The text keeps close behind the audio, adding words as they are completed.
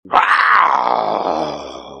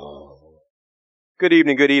Good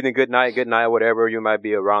evening, good night, whatever you might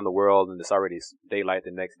be around the world, and it's already daylight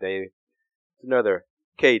the next day. It's another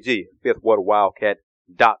KG, Fifth Water Wildcat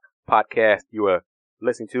Doc podcast you are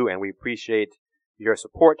listening to, and we appreciate your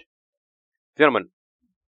support. Gentlemen,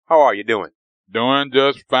 how are you doing? Doing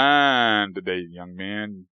just fine today, young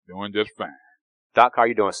man. Doing just fine. Doc, how are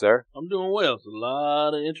you doing, sir? I'm doing well. There's a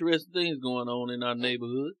lot of interesting things going on in our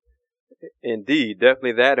neighborhood. Indeed,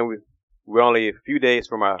 definitely that, and we're only a few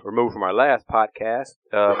days removed from our last podcast,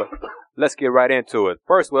 but let's get right into it.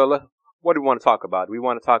 First, Willa, what do we want to talk about? We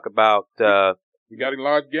want to talk about We got a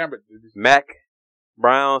large gambit. Mack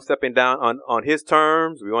Brown stepping down on his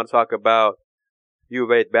terms. We want to talk about U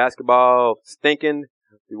of H basketball stinking.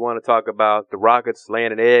 We want to talk about the Rockets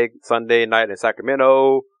laying an egg Sunday night in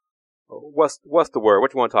Sacramento. What's the word?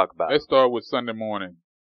 What you want to talk about? Let's start with Sunday morning.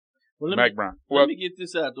 Well, Mack Brown. Let me get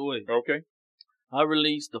this out the way. Okay. I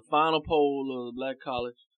released the final poll of the Black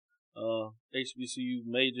College, HBCU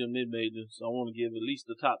major and mid-major. So I want to give at least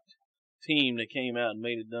the top team that came out and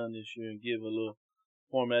made it done this year and give a little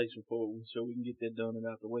formation for it so we can get that done and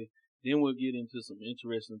out the way. Then we'll get into some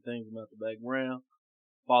interesting things about the background.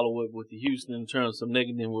 Follow up with the Houston in terms of some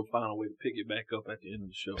negative, then we'll find a way to pick it back up at the end of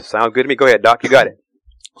the show. Sound good to me? Go ahead, Doc. You got it.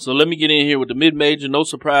 So let me get in here with the mid-major. No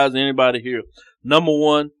surprise to anybody here. Number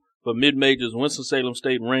one for mid-majors, Winston-Salem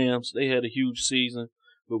State Rams. They had a huge season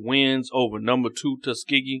with wins over number 2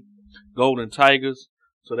 Tuskegee Golden Tigers.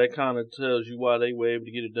 So that kind of tells you why they were able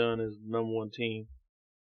to get it done as the number one team.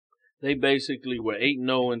 They basically were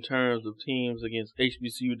 8-0 in terms of teams against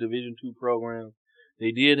HBCU Division II programs.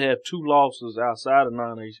 They did have 2 losses outside of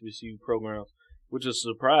non-HBCU programs, which is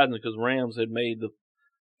surprising because Rams had made the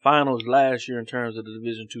finals last year in terms of the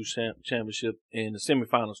Division II championship and the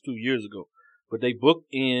semifinals 2 years ago. But they booked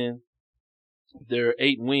in their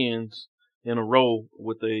 8 wins in a row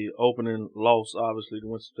with the opening loss, obviously, to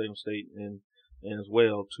Winston-Salem State and as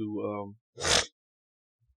well to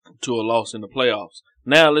a loss in the playoffs.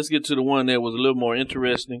 Now let's get to the one that was a little more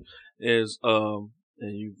interesting and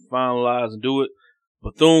you finalize and do it.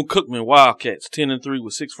 Bethune-Cookman Wildcats 10-3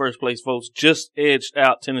 with 6 first place votes, just edged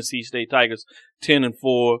out Tennessee State Tigers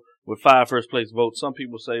 10-4 with 5 first place votes. Some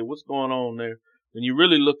people say, what's going on there? When you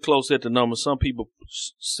really look close at the numbers, some people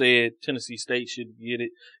said Tennessee State should get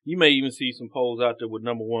it. You may even see some polls out there with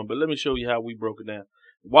number 1, but let me show you how we broke it down.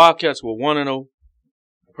 Wildcats were 1-0,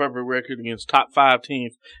 perfect record against top 5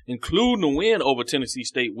 teams, including a win over Tennessee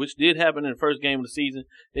State, which did happen in the first game of the season.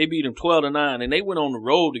 They beat them 12-9, and they went on the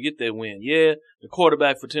road to get that win. Yeah, the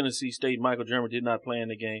quarterback for Tennessee State, Michael German, did not play in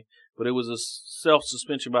the game, but it was a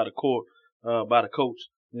self-suspension by the coach.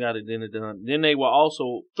 Got it done. Then they were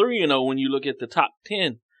also 3-0 when you look at the top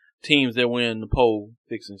 10 teams that were in the poll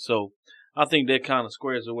fixing. So I think that kind of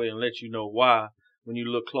squares away and lets you know why, when you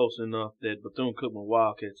look close enough, that Bethune-Cookman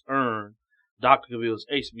Wildcats earned Doctorville's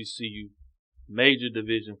HBCU Major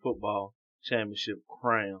Division Football Championship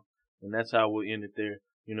crown. And that's how we'll end it there.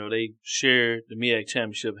 You know, they shared the MEAC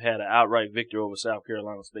Championship, had an outright victory over South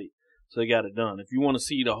Carolina State. So they got it done. If you want to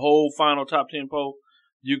see the whole final top 10 poll,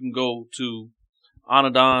 you can go to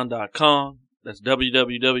onnidan.com. That's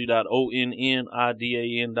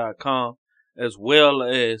www.onnidan.com, as well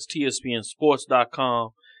as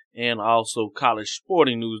tspnsports.com and also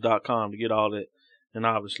collegesportingnews.com to get all that. And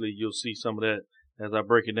obviously, you'll see some of that as I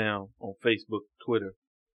break it down on Facebook, Twitter,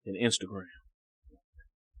 and Instagram.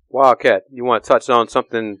 Wildcat, you want to touch on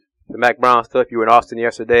something, the Mack Brown stuff? You were in Austin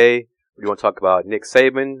yesterday. You want to talk about Nick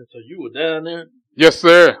Saban? So you were down there? Yes,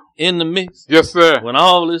 sir. In the mix? Yes, sir. When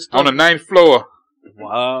all this stuff? On the 9th floor.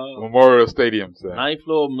 Wow. Memorial Stadium, sir. 9th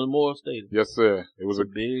floor of Memorial Stadium. Yes, sir. It was a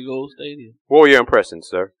big old stadium. What were your impressions,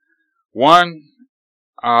 sir? One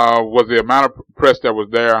was the amount of press that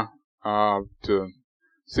was there to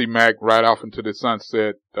see Mack ride off into the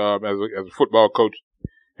sunset as a football coach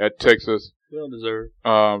at Texas. Well deserved.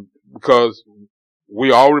 Because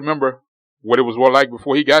we all remember what it was like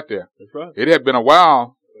before he got there. That's right. It had been a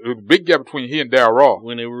while. There was a big gap between he and Darryl Ross.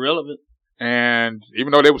 When they were relevant. And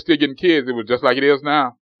even though they were still getting kids, it was just like it is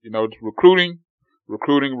now. You know, recruiting.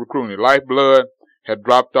 Lifeblood had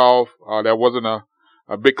dropped off. There wasn't a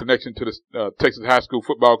big connection to the Texas high school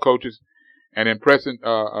football coaches. And in present,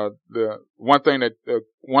 one of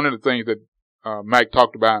the things that Mack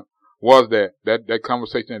talked about was that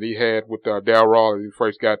conversation that he had with Darryl Ross as he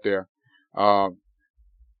first got there.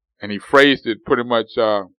 And he phrased it pretty much,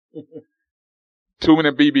 too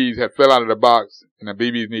many BBs had fell out of the box, and the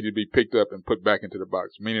BBs needed to be picked up and put back into the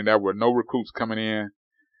box, meaning there were no recruits coming in,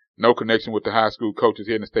 no connection with the high school coaches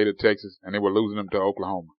here in the state of Texas, and they were losing them to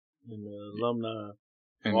Oklahoma. And the alumni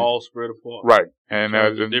were all spread apart. Right. And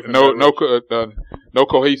no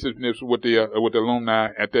cohesiveness with the alumni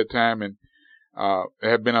at that time. And it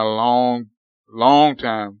had been a long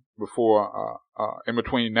time before, in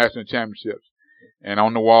between national championships. And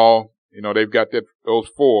on the wall, they've got those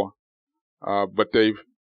 4, but they've,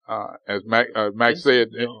 as Mac said,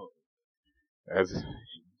 as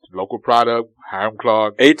local product, Hiram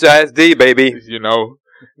Clark. HISD, baby.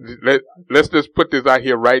 Let's just put this out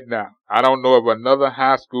here right now. I don't know of another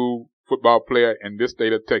high school football player in this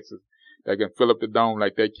state of Texas that can fill up the dome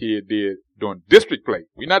like that kid did during district play.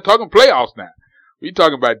 We're not talking playoffs now. We're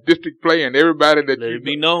talking about district play and everybody that Let it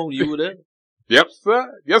be known you were there. Yep,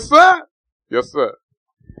 sir. Yes, sir. Yes, sir.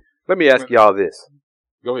 Let me ask y'all this.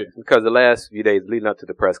 Go ahead. Because the last few days leading up to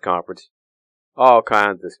the press conference, all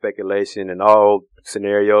kinds of speculation and all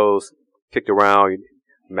scenarios kicked around.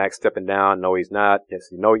 Max stepping down. No, he's not. Yes,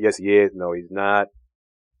 yes, he is. No, he's not.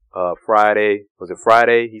 Friday, was it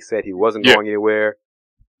Friday? He said he wasn't going anywhere.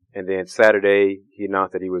 And then Saturday, he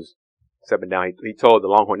announced that he was stepping down. He told the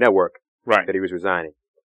Longhorn Network that he was resigning.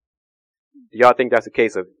 Do y'all think that's a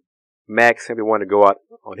case of Max simply wanted to go out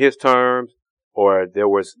on his terms, or there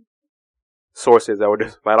was sources that were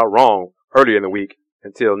just flat out wrong earlier in the week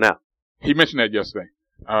until now? He mentioned that yesterday.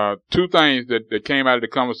 2 things that came out of the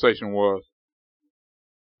conversation was,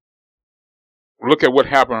 look at what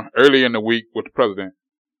happened early in the week with the president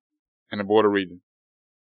and the Board of Regents.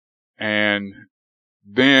 And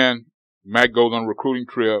then Mac goes on a recruiting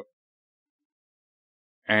trip,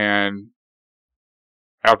 and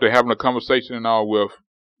after having a conversation and all with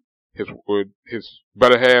his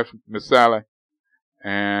better half, Miss Sally,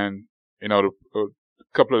 and a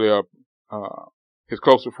couple of his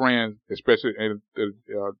closer friends, especially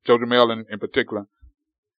Joe Jamel in particular,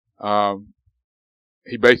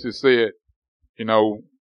 he basically said,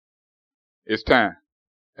 it's time.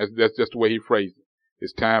 That's just the way he phrased it.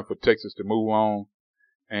 It's time for Texas to move on.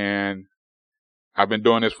 And I've been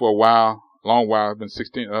doing this for a while, long while. I've been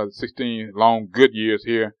 16 long good years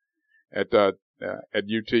here at UT.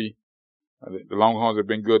 The Longhorns have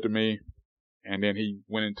been good to me. And then he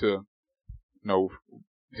went into,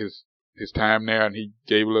 his time there, and he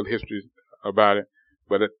gave a little history about it.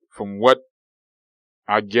 But from what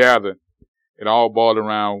I gathered, it all boiled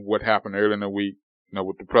around what happened early in the week,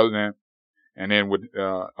 with the president, and then with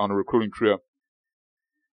on the recruiting trip.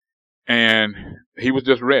 And he was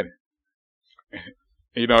just ready. I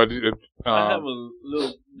have a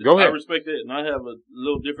little. Go ahead. I respect that, and I have a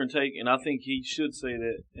little different take, and I think he should say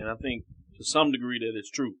that, and I think to some degree that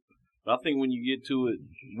it's true. But I think when you get to it,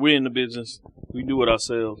 we're in the business. We do it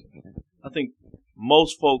ourselves. I think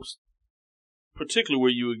most folks, particularly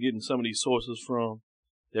where you were getting some of these sources from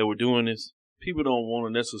that were doing this, people don't want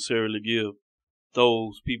to necessarily give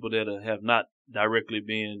those people that have not directly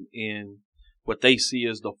been in what they see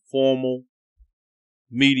as the formal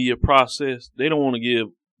media process. They don't want to give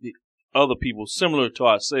the other people similar to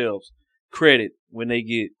ourselves credit when they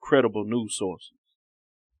get credible news sources.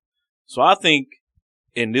 So I think,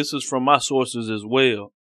 and this is from my sources as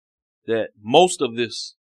well, that most of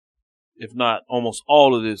this, if not almost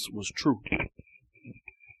all of this, was true.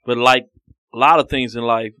 But like a lot of things in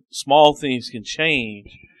life, small things can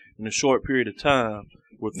change in a short period of time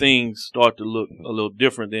where things start to look a little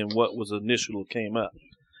different than what was initially came out.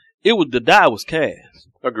 The die was cast.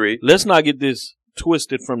 Agreed. Let's not get this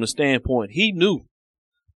twisted from the standpoint. He knew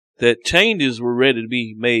that changes were ready to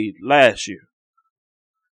be made last year.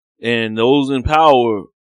 And those in power,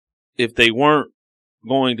 if they weren't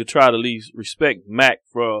going to try to at least respect Mac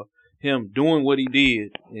for him doing what he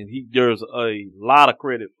did, and he deserves a lot of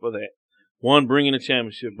credit for that. One, bringing a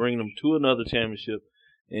championship, bringing them to another championship,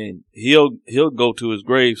 and he'll go to his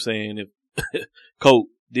grave saying if Colt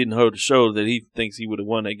didn't hurt the shoulder that he thinks he would have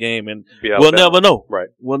won that game, and we'll never know. Right.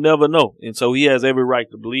 We'll never know. And so he has every right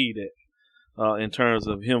to believe that in terms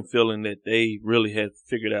of him feeling that they really had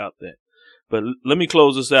figured out that. But let me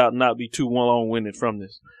close this out and not be too long-winded from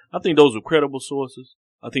this. I think those were credible sources.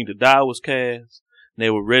 I think the die was cast. And they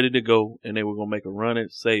were ready to go, and they were going to make a run at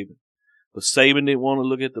Saban. But Saban didn't want to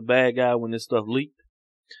look at the bad guy when this stuff leaked.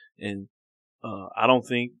 And I don't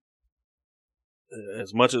think,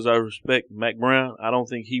 as much as I respect Mac Brown, I don't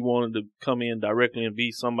think he wanted to come in directly and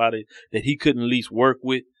be somebody that he couldn't at least work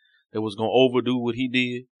with, that was going to overdo what he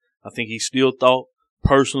did. I think he still thought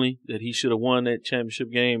personally that he should have won that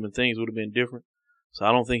championship game and things would have been different. So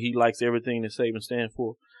I don't think he likes everything that Saban stands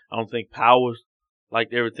for. I don't think Powers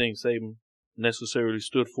liked everything Saban necessarily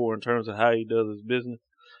stood for in terms of how he does his business.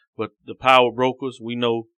 But the power brokers, we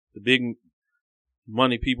know the big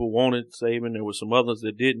money people wanted Saban. There were some others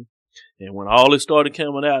that didn't. And when all this started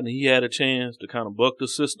coming out and he had a chance to kind of buck the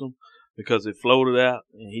system because it floated out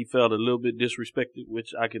and he felt a little bit disrespected,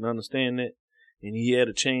 which I can understand that. And he had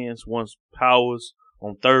a chance once Powers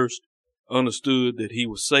on Thursday understood that he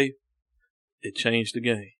was safe, it changed the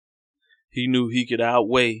game. He knew he could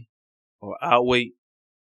outweight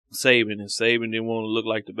Saban, and Saban didn't want to look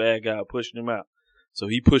like the bad guy pushing him out. So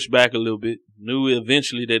he pushed back a little bit, knew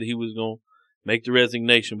eventually that he was going to make the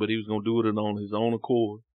resignation, but he was going to do it on his own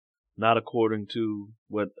accord, not according to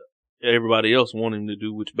what everybody else wanted him to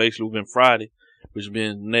do, which basically would have been Friday, which had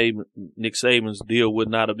been Nick Saban's deal would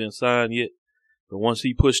not have been signed yet. But once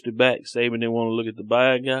he pushed it back, Saban didn't want to look at the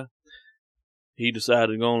bad guy. He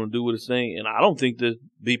decided to go on and do his thing. And I don't think the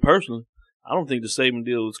Saban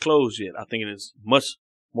deal is closed yet. I think it is much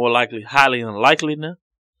more likely, highly unlikely now.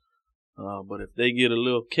 But if they get a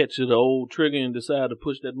little catch of the old trigger and decide to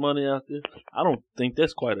push that money out there, I don't think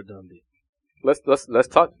that's quite a done deal. Let's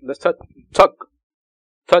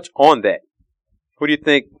touch on that. Who do you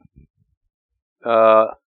think?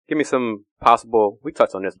 Give me some possible. We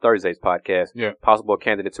touched on this Thursday's podcast. Yeah. Possible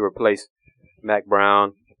candidate to replace Mack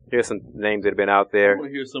Brown. Here's some names that have been out there. I want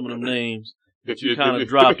to hear some of them names that you kind of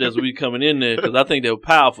dropped as we coming in there, because I think they're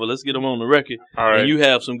powerful. Let's get them on the record. All right. And you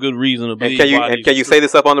have some good reason to believe. Can you say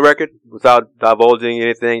this up on the record without divulging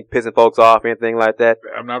anything, pissing folks off, anything like that?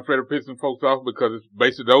 I'm not afraid of pissing folks off because it's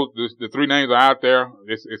basically the three names are out there.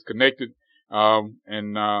 It's connected. One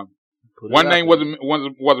name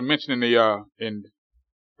wasn't mentioned in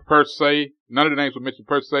per se. None of the names were mentioned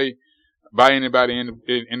per se by anybody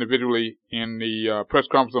individually in the press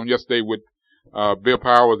conference on yesterday with Bill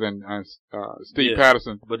Powers and Steve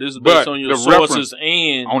Patterson. But this is based on your sources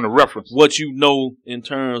and on the reference, what you know in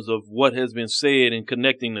terms of what has been said and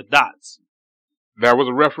connecting the dots. There was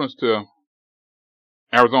a reference to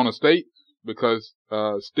Arizona State because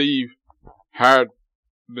Steve hired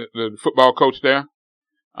the football coach there.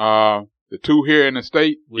 The two here in the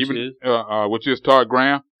state, which is Todd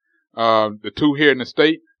Graham. The two here in the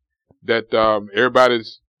state that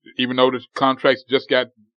everybody's, even though the contracts just got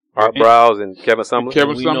Art Browse and Kevin Sumlin.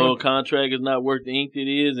 We know a contract is not worth the ink it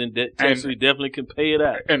is, and Texas definitely can pay it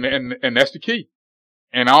out. And that's the key.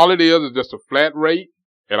 And all it is just a flat rate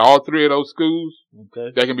at all three of those schools.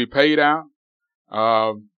 Okay. That can be paid out.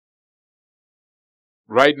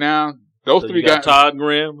 Right now, those three guys. Todd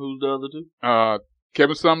Graham, who's the other two?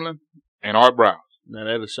 Kevin Sumlin and Art Browse. Now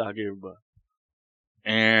that'll shock everybody.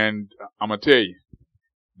 And I'm gonna tell you,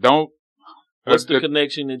 what's the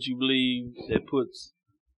connection that you believe that puts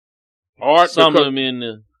Art some of them in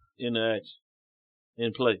the action,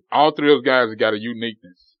 in play? All three of those guys have got a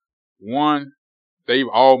uniqueness. One, they've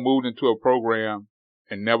all moved into a program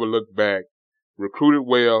and never looked back, recruited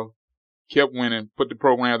well, kept winning, put the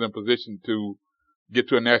programs in position to get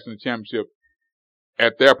to a national championship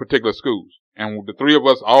at their particular schools. And the three of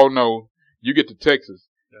us all know you get to Texas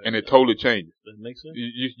and it totally changes. That makes sense.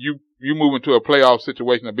 You move into a playoff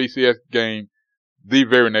situation, a BCS game, the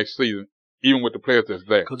very next season, even with the players that's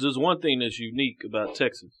there. Because there's one thing that's unique about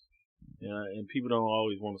Texas, and people don't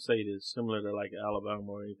always want to say this, similar to like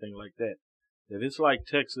Alabama or anything like that. That it's like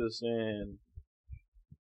Texas and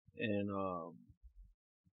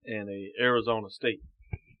a Arizona State.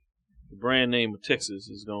 The brand name of Texas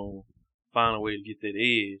is going to find a way to get that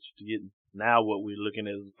edge to get now what we're looking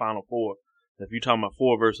at is the Final Four. If you're talking about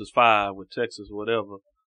 4 versus 5 with Texas or whatever,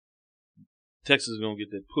 Texas is going to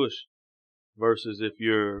get that push versus if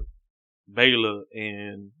you're Baylor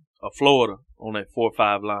and Florida on that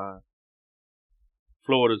 4-5 line.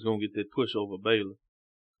 Florida's going to get that push over Baylor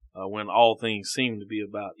when all things seem to be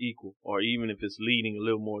about equal, or even if it's leading a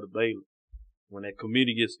little more to Baylor. When that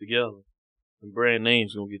committee gets together, the brand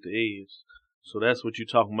name's going to get the edge. So that's what you're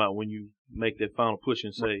talking about when you make that final push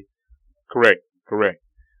and say. Correct.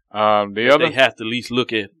 They have to at least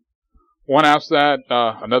look at one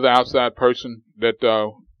another outside person that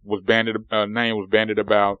name was bandied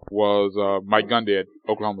about was Mike Gundy at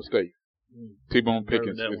Oklahoma State. T-Bone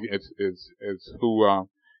Pickens is who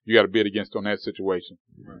you got to bid against on that situation.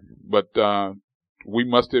 Right. But we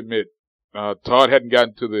must admit, Todd hadn't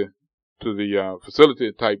gotten to the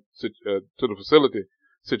facility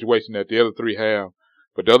situation that the other three have,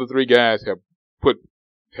 but the other three guys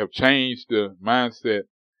have changed the mindset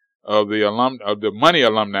of the money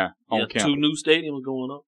alumni on campus. 2 new stadiums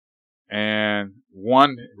going up. And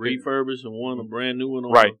one refurbished and one a brand new one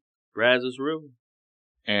on Brazos River.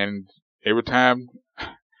 And every time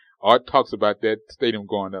Art talks about that stadium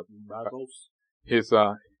going up,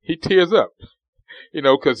 he tears up,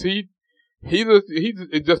 because he's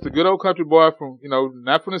just a good old country boy from,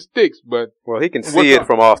 not from the sticks, but he can see it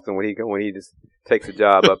from Austin when he just takes a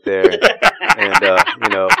job up there, and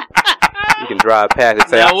you can drive past it. And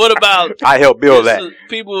say, now, what about I helped build that?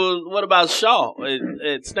 People, what about Shaw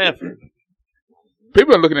at Stanford?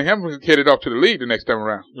 People are looking at him headed off to the league the next time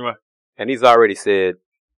around. Right. And he's already said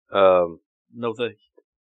No thank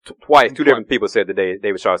you. Twice, two different people said today.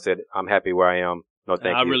 David Shaw said, "I'm happy where I am. No,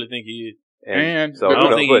 thank I you." really think he is. And so I don't you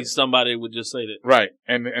know, think but- he's somebody would just say that. Right.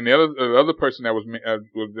 And the other person that was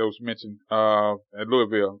mentioned, at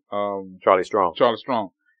Louisville, Charlie Strong. Charlie Strong.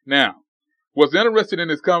 Now, what's interesting in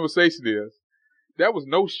this conversation is that was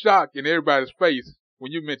no shock in everybody's face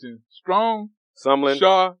when you mentioned Strong, Sumlin,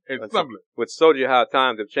 Shaw, and Sumlin. which showed you how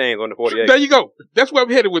times have changed on the 48. There you go. That's where I'm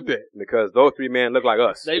headed with that. Because those three men look like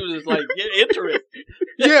us. They was just like, get interested.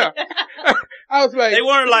 Yeah. I was like, They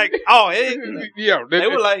weren't like, oh, hey. yeah. They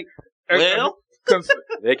were like, well,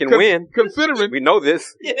 They can win. Considering, We know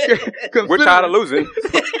this. yeah. We're tired of losing.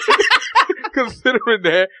 Considering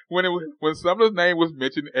that when Sumner's name was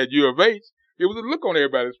mentioned at U of H, it was a look on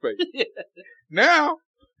everybody's face. Now,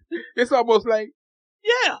 it's almost like,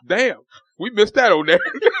 Yeah. damn, we missed out on that.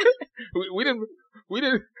 we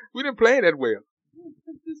didn't play that well.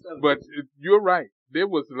 But you're right. There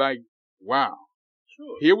was like, wow.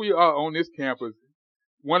 Sure. Here we are on this campus,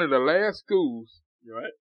 one of the last schools You're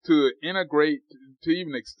right. to integrate, to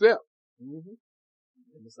even accept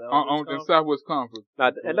Mm-hmm. on the Southwest Conference.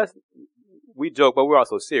 Now, and we joke, but we're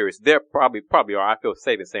also serious. There probably are. I feel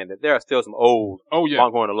safe in saying that there are still some old Oh yeah.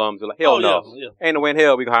 Longhorn alums who are like, hell no. Yeah. Ain't no way in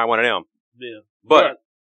hell we can hire one of them. Yeah. But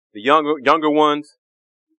the younger ones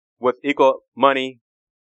with equal money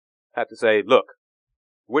have to say, look,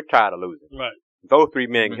 we're tired of losing. Right. Those three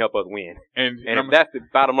men can help us win. And And if that's the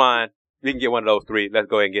bottom line, we can get one of those three. Let's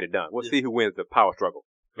go ahead and get it done. We'll Yeah. see who wins the power struggle.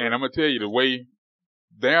 And I'm gonna tell you the way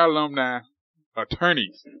their alumni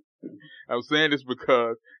attorneys. I'm saying this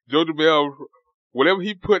because Joe Jamel, whatever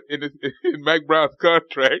he put in Mac Brown's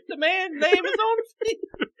contract, The man's name is on the feet.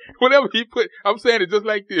 whatever he put, I'm saying it just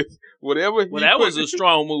like this. Whatever he Well, that put, was a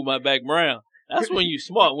strong move by Back Brown. That's when you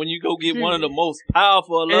smart. When you go get one of the most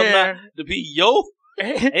powerful alumni and, to be your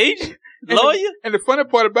agent, and lawyer. And the funny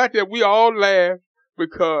part about that, we all laughed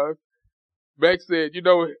because Mac said, you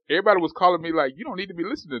know, everybody was calling me like, you don't need to be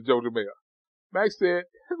listening to Joe Jamel. Mac said,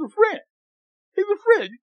 he's a friend. He's a friend.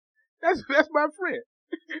 That's my friend.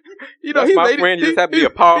 You know, That's he's my 80, friend. You just have to be a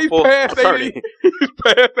he's powerful past attorney. 80, he's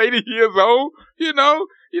past 80 years old. You know,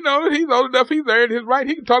 he's old enough. He's earned his right.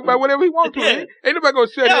 He can talk about whatever he wants to. Yeah. Ain't nobody gonna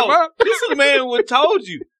shut him Yo, up. this is the man who would told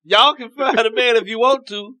you. Y'all can fire the man if you want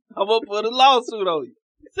to. I'm up for the lawsuit on you.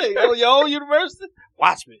 Say, oh, your own university?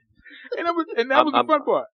 Watch me. And that was the fun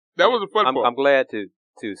part. That was the fun part. I'm glad to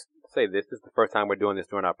say this. This is the first time we're doing this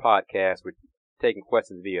during our podcast. We're taking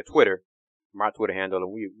questions via Twitter, my Twitter handle,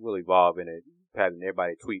 and we will evolve in it, having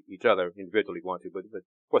everybody tweet each other individually if you want to. But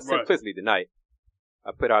for simplicity tonight,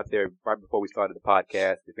 I put out there right before we started the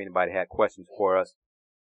podcast, if anybody had questions for us.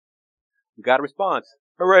 We got a response.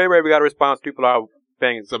 Hooray, hooray, we got a response. People are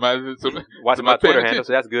paying, watching my Twitter handle,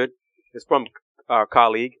 so that's good. It's from our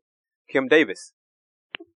colleague, Kim Davis,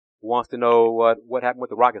 who wants to know what happened with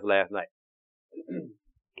the Rockets last night.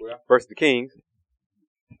 Versus the Kings.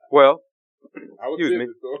 Well, excuse me.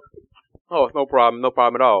 Oh, it's no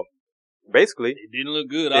problem at all. Basically, It didn't look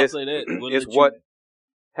good. I'll say that. it's what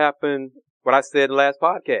happened, what I said in the last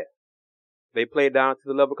podcast. They played down to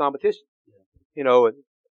the level of competition. You know,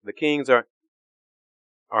 the Kings are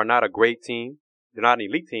not a great team. They're not an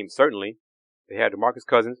elite team, certainly. They had DeMarcus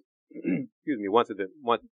Cousins, excuse me, one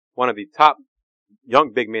of the top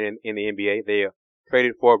young big men in the NBA. They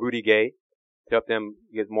traded for Rudy Gay to help them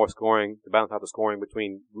get more scoring, to balance out the scoring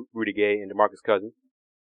between Rudy Gay and DeMarcus Cousins.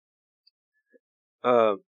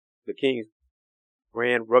 The Kings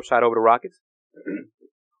ran roughshod over the Rockets.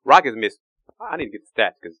 Rockets missed. I need to get the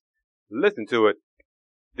stats because listen to it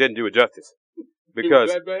didn't do it justice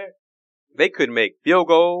because that bad? they couldn't make field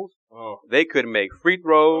goals. Oh. They couldn't make free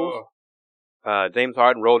throws. James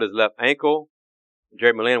Harden rolled his left ankle.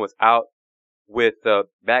 Jerry Millen was out with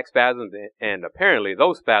back spasms, and apparently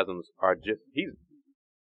those spasms are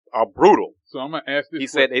brutal. So I'm gonna ask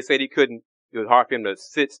this. They said he couldn't. It was hard for him to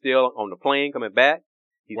sit still on the plane coming back.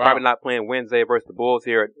 He's Wow. probably not playing Wednesday versus the Bulls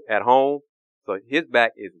here at home. So his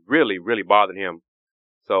back is really, really bothering him.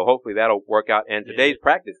 So hopefully that'll work out. And today's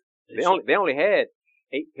practice, they only had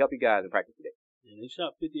 8 healthy guys in practice today. Yeah, they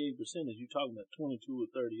shot 58%, as you talking about 22 or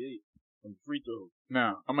 38 from free throws.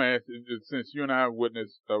 Now I'm gonna ask you, since you and I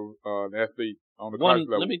witnessed an athlete on the college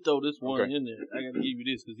level. Let me throw this one Okay. in there. I got to give you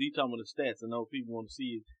this because he talking about the stats. I know people want to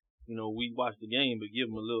see, we watch the game, but give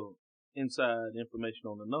them a little inside information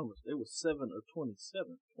on the numbers. They were 7 of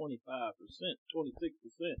 27, 25%,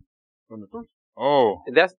 26% from the front. Oh.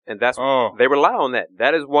 And that's Oh. they rely on that.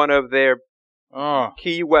 That is one of their Oh.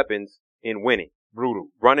 key weapons in winning. Brutal.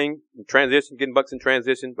 Running, transition, getting bucks in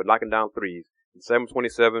transition, but knocking down threes.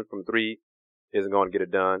 7-27 from 3 isn't going to get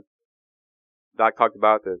it done. Doc talked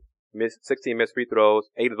about the 16 missed free throws.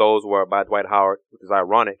 8 of those were by Dwight Howard, which is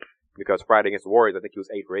ironic because Friday against the Warriors, I think he was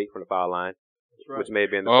 8 for 8 from the foul line, Right. which may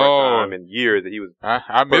have been the first time in years that he was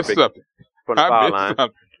I missed perfect something. from the foul I line. missed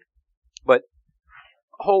something. But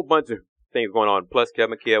a whole bunch of things going on. Plus,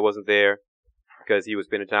 Kevin McHale wasn't there because he was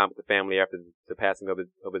spending time with the family after the passing of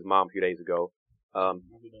his mom a few days ago.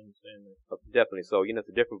 Definitely. So, it's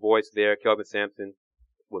a different voice there. Kelvin Sampson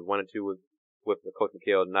was 1 and 2 with Coach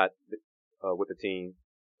McHale, not with the team.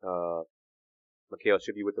 McHale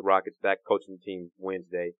should be with the Rockets, back coaching the team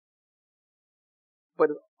Wednesday. But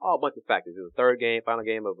it's all a bunch of factors. It was the final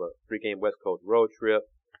game of a 3-game West Coast road trip.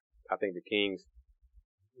 I think the Kings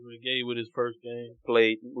Rudy Gay with his first game.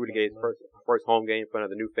 played Rudy Gay's first home game in front of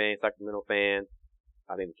the new fans, Sacramento fans.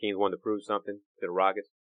 I think the Kings wanted to prove something to the Rockets.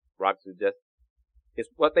 Rockets is just, it's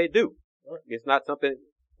what they do. It's not something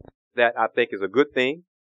that I think is a good thing,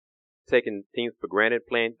 taking teams for granted,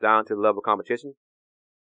 playing down to the level of competition.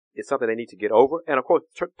 It's something they need to get over. And of course,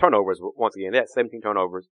 turnovers, once again, that's 17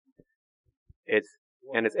 turnovers. It's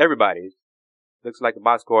everybody. Looks like the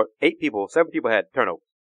box score, 7 people had turnovers.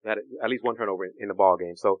 Had at least one turnover in the ball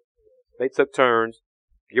game. So they took turns,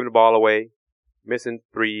 giving the ball away, missing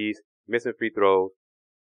threes, missing free throws.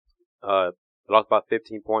 Lost by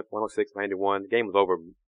 15 points, 106-91. The game was over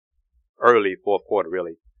early fourth quarter,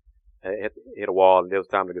 really. It hit a wall, and there was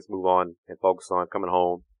time to just move on and focus on coming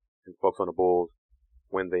home and focus on the Bulls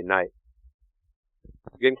Wednesday night.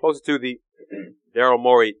 Getting closer to the Daryl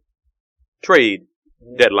Morey trade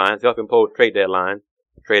deadline, self-imposed trade deadline,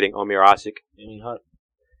 trading Omer Asik.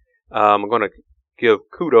 I'm going to give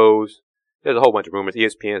kudos. There's a whole bunch of rumors.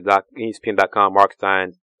 ESPN.com, Mark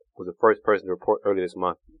Stein was the first person to report earlier this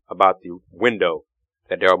month about the window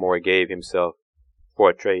that Daryl Morey gave himself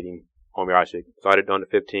for trading Omer Asik. Started on the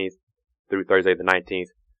 15th through Thursday the 19th.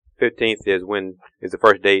 15th is the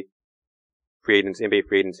first date NBA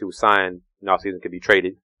free agents who signed in off season could be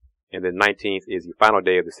traded. And the 19th is the final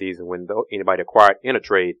day of the season when anybody acquired in a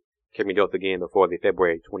trade can be dealt again before the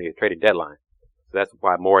February 20th trading deadline. So that's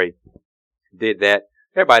why Morey did that.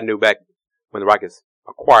 Everybody knew back when the Rockets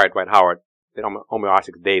acquired Dwight Howard that Omer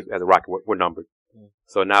Asik's days as a Rocket were numbered.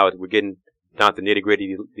 So now we're getting down to nitty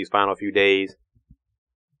gritty these final few days.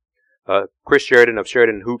 Chris Sheridan of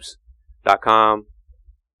SheridanHoops.com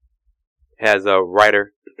has a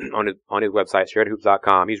writer on his website,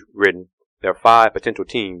 SheridanHoops.com. He's written there are 5 potential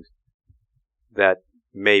teams that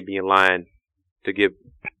may be in line to give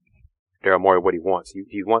Daryl Morey what he wants.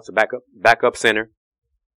 He wants a backup center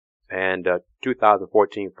and a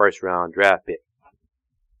 2014 first round draft pick.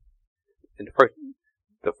 And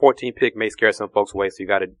the 14th pick may scare some folks away, so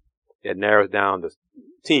it narrows down the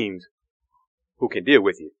teams who can deal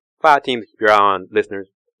with you. 5 teams to keep your eye on, listeners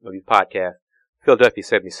of these podcasts. Philadelphia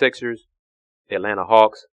 76ers, the Atlanta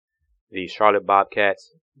Hawks, the Charlotte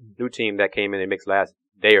Bobcats, new team that came in the mix last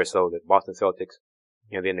day or so, the Boston Celtics,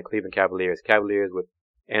 and then the Cleveland Cavaliers. Cavaliers with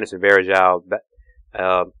Anderson Varejao,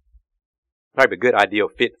 probably a good ideal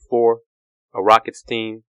fit for a Rockets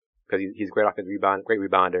team because he's a great offensive great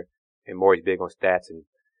rebounder, and Morey's big on stats and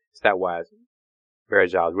stat-wise.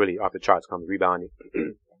 Varejao is really off the charts comes rebounding.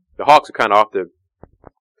 The Hawks are kind of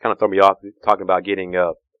throw me off talking about getting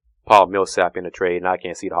Paul Millsap in a trade, and I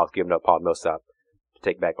can't see the Hawks giving up Paul Millsap to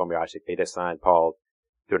take back Omer Asik. They just signed Paul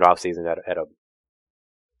during the offseason at a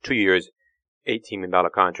 2 years, $18 million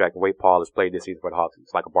contract. The way Paul has played this season for the Hawks,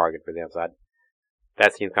 it's like a bargain for them. So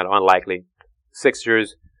that seems kind of unlikely.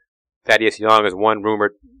 Sixers, Thaddeus Young is one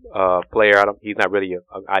rumored player. He's not really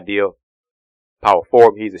an ideal power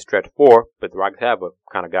forward. He's a stretch 4, but the Rockets have a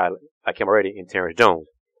kind of guy like him already in Terrence Jones.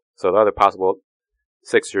 So the other possible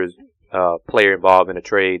Sixers player involved in a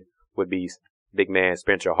trade would be big man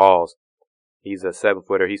Spencer Hawes. He's a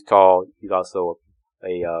 7-footer. He's tall. He's also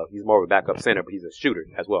he's more of a backup center, but he's a shooter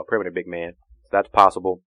as well, perimeter big man. So that's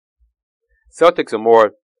possible. Celtics are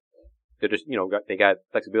more, they're just, they got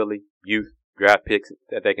flexibility, youth, draft picks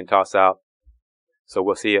that they can toss out. So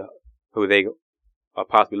we'll see who they are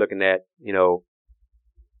possibly looking at,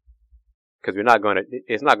 because it's not going to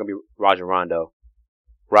be Rajon Rondo.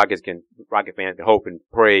 Rocket fans can hope and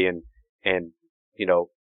pray and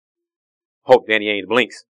hope Danny Ainge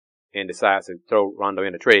blinks and decides to throw Rondo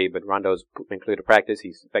in a trade, but Rondo's been cleared to practice.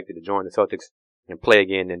 He's expected to join the Celtics and play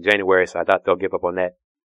again in January, so I thought they'll give up on that.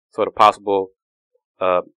 So the possible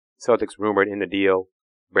Celtics rumored in the deal,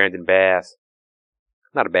 Brandon Bass,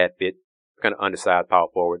 not a bad fit, kind of undersized power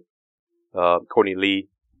forward. Courtney Lee,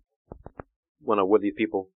 one of Woodley's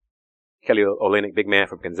people. Kelly Olynyk, big man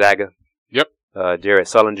from Gonzaga. Yep. Jared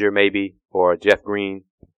Sullinger maybe, or Jeff Green.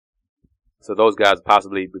 So those guys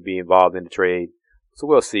possibly would be involved in the trade. So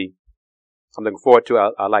we'll see. I'm looking forward to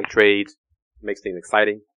it. I like trades. It makes things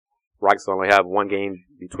exciting. Rockets only have one game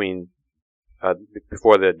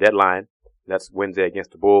before the deadline. That's Wednesday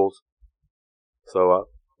against the Bulls. So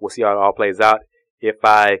we'll see how it all plays out. If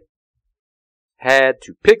I had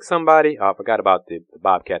to pick somebody, I forgot about the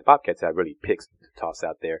Bobcats. Bobcats have really picks to toss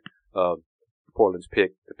out there. Portland's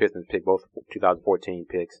pick, the Pistons pick, both 2014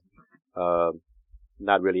 picks.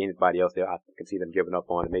 Not really anybody else there I can see them giving up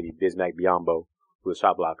on. Maybe Bismack Biyombo, who's a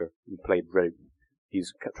shot blocker.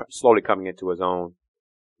 He's slowly coming into his own.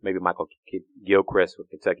 Maybe Michael Gilchrist with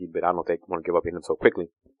Kentucky, but I don't think they want to give up on him so quickly.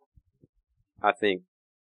 I think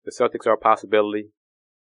the Celtics are a possibility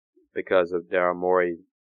because of Daryl Morey's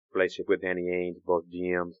relationship with Danny Ainge, both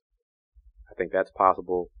GMs. I think that's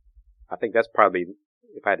possible. I think that's probably,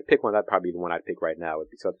 if I had to pick one, that'd probably be the one I'd pick right now. It'd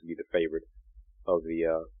be Celtics to be the favorite of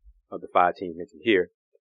the 5 teams mentioned here.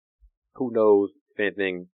 Who knows if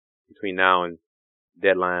anything between now and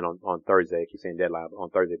deadline on Thursday, if you're saying deadline on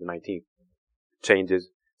Thursday the 19th, changes.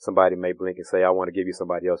 Somebody may blink and say, I want to give you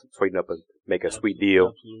somebody else, sweeten up and make a sweet deal.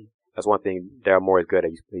 Absolutely. That's one thing Daryl Morey is good at.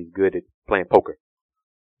 He's good at playing poker.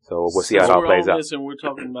 So we'll see how it all plays out. And we're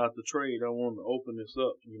talking about the trade. I want to open this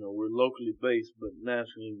up. We're locally based but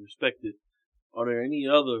nationally respected. Are there any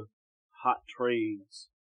other hot trades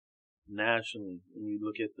nationally when you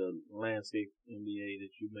look at the landscape NBA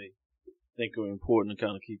that you may think are important to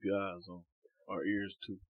kind of keep your eyes on or ears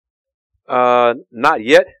to? Not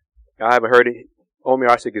yet. I haven't heard it. Omer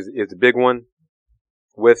Asik is the big one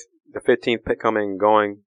with the 15th pick coming and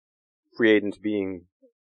going. Free agents being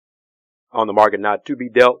on the market not to be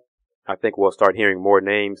dealt. I think we'll start hearing more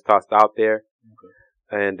names tossed out there.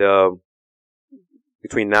 Okay. And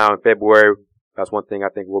between now and February, that's one thing I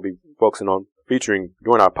think we'll be focusing on featuring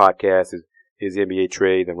during our podcast is NBA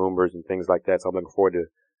trades and rumors and things like that. So I'm looking forward to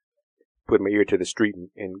putting my ear to the street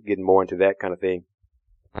and getting more into that kind of thing.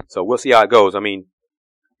 So we'll see how it goes. I mean,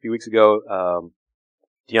 a few weeks ago,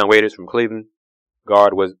 Deion Waiters from Cleveland,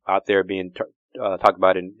 guard, was out there being talked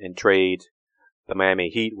about in trades. The Miami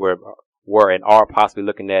Heat were and are possibly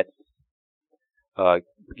looking at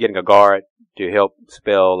getting a guard to help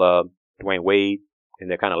spell Dwayne Wade, and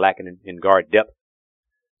they're kind of lacking in guard depth.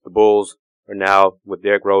 The Bulls are now, with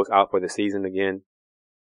Derrick Rose out for the season again,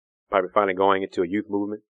 probably finally going into a youth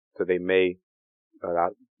movement. So they may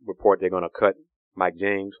report they're going to cut Mike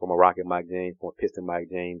James, former Rocket Mike James, former Piston Mike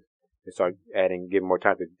James, and start giving more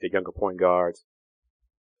time to the younger point guards.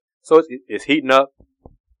 So it's heating up.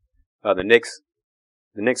 The Knicks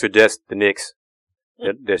are just the Knicks.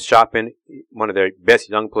 They're shopping one of their best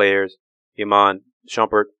young players, Iman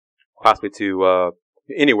Shumpert, possibly to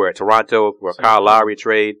anywhere, Toronto, for a Kyle Lowry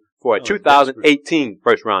trade for a 2018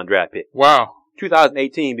 first round draft pick. Wow.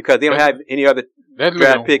 2018, because they don't have any other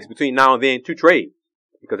draft picks between now and then to trade,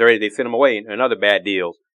 because they sent them away in other bad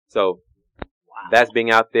deals. So that's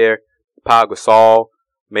being out there. Pau Gasol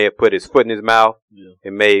may have put his foot in his mouth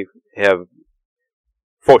and may have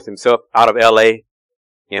forced himself out of L.A.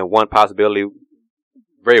 And one possibility,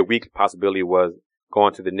 very weak possibility, was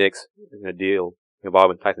going to the Knicks in a deal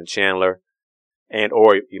involving Tyson Chandler and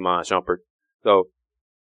or Iman Shumpert. So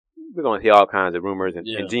we're going to hear all kinds of rumors and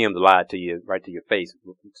GMs lie to you right to your face,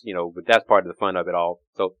 but that's part of the fun of it all.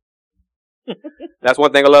 So that's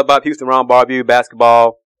one thing I love about Houston Round Bar Review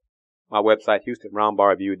basketball. My website,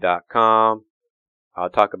 HoustonRoundBarReview.com. I'll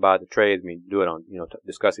talk about the trades. Do it on,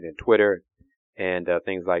 discuss it in Twitter and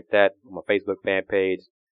things like that. On my Facebook fan page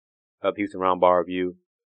of Houston Round Bar Review,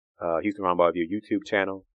 Houston Round Bar Review YouTube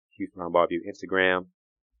channel, Houston Round Bar Review Instagram.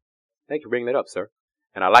 Thank you for bringing that up, sir.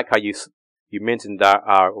 And I like how you mentioned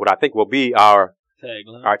our what I think will be our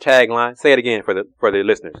tagline. Our tagline. Say it again for the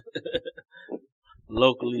listeners.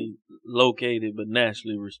 Locally located but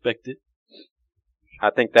nationally respected. I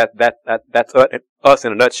think that's us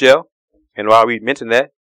in a nutshell. And while we mentioned that,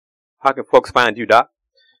 how can folks find you, Doc?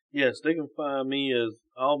 Yes, they can find me as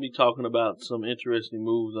I'll be talking about some interesting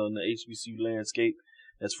moves on the HBCU landscape.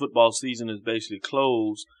 As football season is basically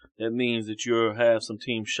closed, that means that you'll have some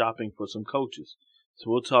teams shopping for some coaches. So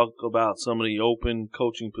we'll talk about some of the open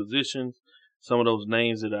coaching positions, some of those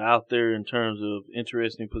names that are out there in terms of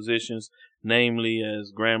interesting positions, namely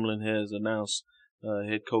as Grambling has announced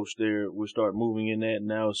head coach there, we'll start moving in that.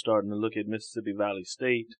 Now it's starting to look at Mississippi Valley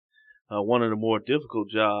State. One of the more difficult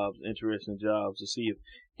jobs, interesting jobs, to see if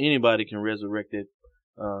anybody can resurrect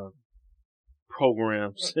that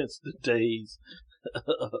program since the days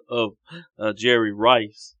of Jerry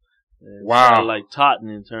Rice. And wow. Like Totten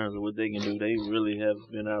in terms of what they can do. They really have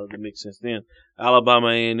been out of the mix since then. Alabama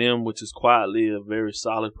A&M, which is quietly a very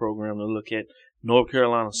solid program to look at. North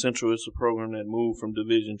Carolina Central is a program that moved from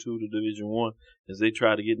Division II to Division I as they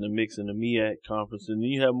try to get in the mix in the MEAC conference. And then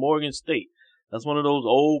you have Morgan State, That's one of those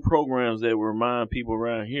old programs that will remind people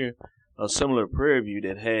around here. Similar to Prairie View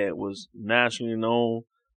that was nationally known,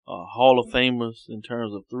 Hall of Famers in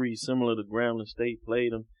terms of 3, similar to Grambling State,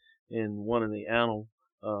 played them in one of the annual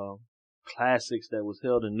classics that was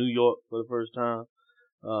held in New York for the first time.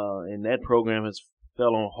 And that program has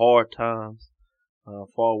fell on hard times,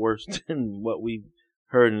 far worse than what we've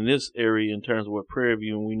heard in this area in terms of what Prairie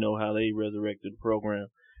View, and we know how they resurrected the program,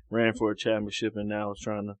 ran for a championship, and now is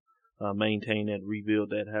trying to maintain that, rebuild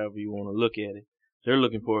that, however you want to look at it. They're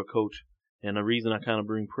looking for a coach, and the reason I kind of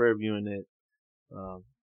bring Prairie View in that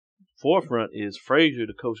forefront is Frazier,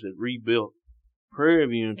 the coach that rebuilt Prairie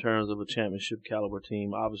View in terms of a championship caliber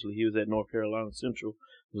team. Obviously, he was at North Carolina Central,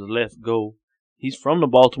 was let go. He's from the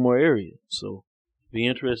Baltimore area, so be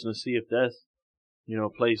interesting to see if that's a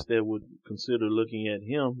place that would consider looking at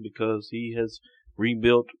him, because he has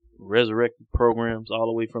rebuilt, resurrected programs all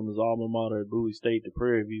the way from his alma mater at Bowie State to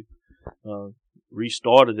Prairie View.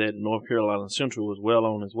 Restarted that in North Carolina Central, was well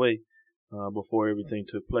on his way before everything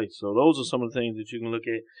took place. So those are some of the things that you can look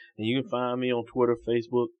at, and you can find me on Twitter,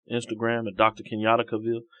 Facebook, Instagram at Dr. Kenyatta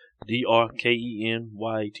Cavil, DrKenyatta Cavil,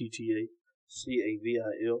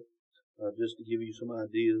 just to give you some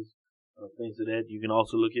ideas. Things of that. You can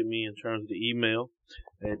also look at me in terms of the email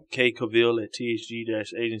at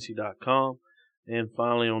kcavil@thg-agency.com. And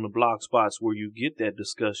finally, on the blog spots where you get that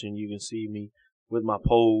discussion, you can see me with my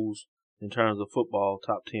polls in terms of football,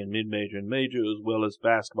 top 10 mid-major and major, as well as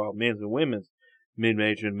basketball, men's and women's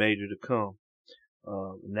mid-major and major to come.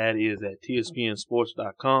 And that is at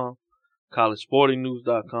tspnsports.com,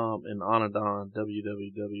 collegesportingnews.com, and Onidon,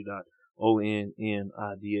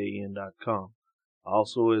 www.onnidan.com.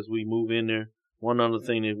 Also, as we move in there, one other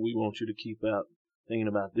thing that we want you to keep out thinking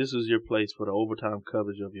about, this is your place for the overtime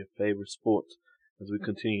coverage of your favorite sports as we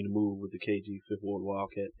continue to move with the KG Fifth Ward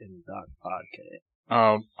Wildcat and Doc podcast.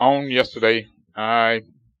 On yesterday, I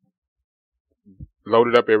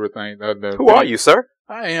loaded up everything. Who are you, sir?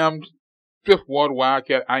 I am Fifth Ward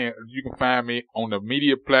Wildcat. You can find me on the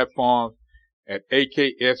media platforms at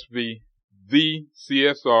AKSV, the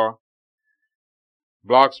CSR,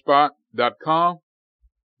 blogspot.com,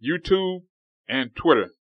 YouTube, and Twitter.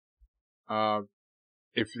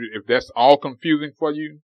 If that's all confusing for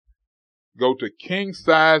you, go to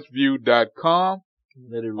kingsizeview.com.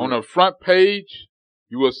 On the front page,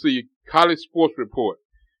 you will see College Sports Report,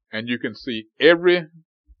 and you can see every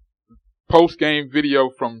post-game video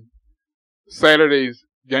from Saturday's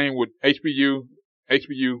game with HBU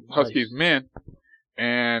Huskies men,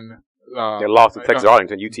 and they lost to Texas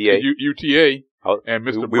Arlington, UTA. UTA. And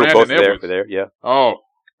Mr. We were Brandon both Edwards. there, yeah. Oh,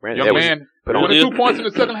 Brandon young Edwards man, put on 22 points in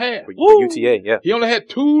the second half. for UTA, yeah. He only had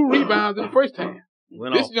 2 rebounds in the first half.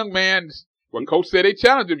 This young man, what Coach said, they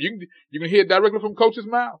challenged him. You can hear it directly from Coach's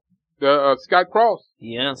mouth. Scott Cross.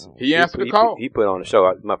 He answered. He answered the call. He put on the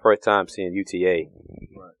show. My first time seeing UTA.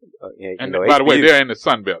 And by the way, they're in the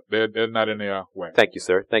Sun Belt. They're not in the West. Thank you,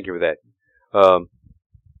 sir. Thank you for that. I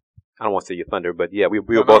don't want to say your thunder, but yeah, we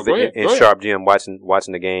were both in Sharp Gym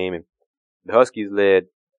watching the game, and the Huskies led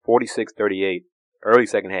 46-38 early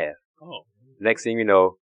second half. Oh. Next thing you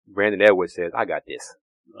know, Brandon Edwards says, "I got this."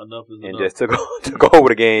 Enough is and enough. just took over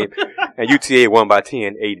the game, and UTA won by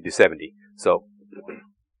 10, 80-70. So,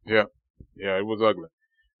 yeah, it was ugly.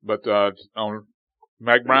 But on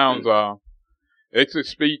Mac Brown's exit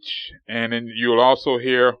speech, and then you'll also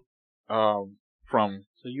hear from.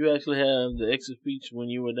 So you actually have the exit speech when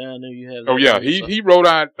you were down there. You have. Oh yeah, he wrote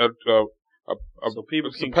out so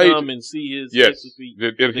people can page. come and see his exit speech.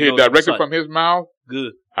 It hit directly from his mouth.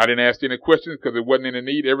 Good. I didn't ask any questions because it wasn't any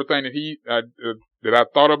need. Everything that that I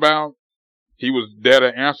thought about, he was there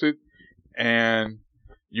to answer it. And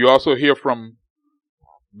you also hear from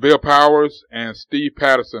Bill Powers and Steve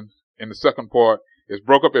Patterson in the second part. It's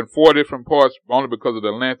broke up in 4 different parts only because of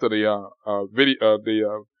the length of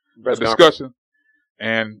the discussion.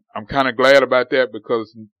 And I'm kind of glad about that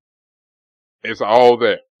because it's all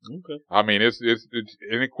there. Okay. I mean, it's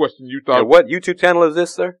any question you thought. and what YouTube channel is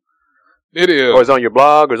this, sir? It is. Or is it on your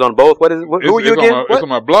blog, or is it on both? What is it? Who are you again? It's on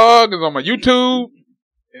my blog. It's on my YouTube.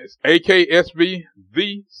 It's AKSV,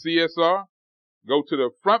 the CSR. Go to the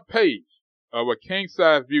front page of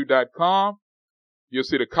kingsizeview.com. You'll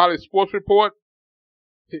see the College Sports Report.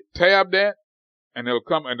 Tab that, and it'll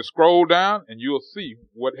come and scroll down, and you'll see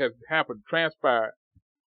what has happened, transpired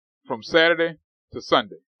from Saturday to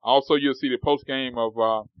Sunday. Also, you'll see the post game of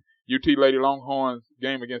UT Lady Longhorns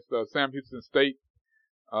game against Sam Houston State.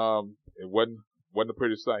 It wasn't a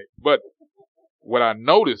pretty sight. But what I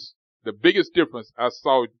noticed, the biggest difference I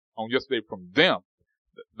saw on yesterday from them,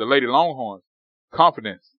 the Lady Longhorns,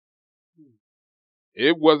 confidence.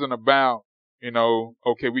 It wasn't about,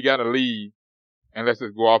 okay, we got a lead. and let's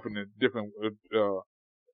just go off in a different, let's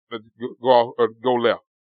go off, go left.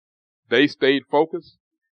 They stayed focused.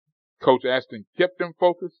 Coach Ashton kept them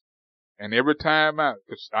focused. And every time out,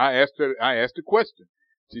 I asked the question.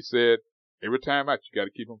 She said, every time out, you got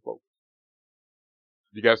to keep them focused.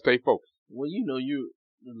 You got to stay focused. Well, you know, you're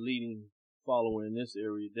the leading follower in this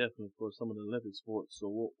area, definitely for some of the Olympic sports.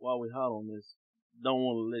 So while we hot on this, don't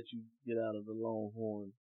want to let you get out of the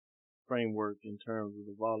Longhorn framework in terms of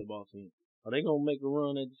the volleyball team. Are they going to make a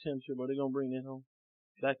run at the championship? Are they going to bring it home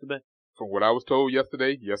back to back? From what I was told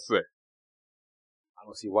yesterday, yes, sir. I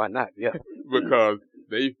don't see why not. Yeah. Because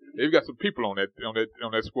they've got some people on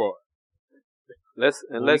that squad.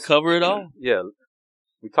 Let's cover it all. Yeah.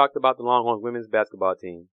 We talked about the Longhorns women's basketball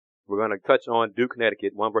team. We're going to touch on Duke,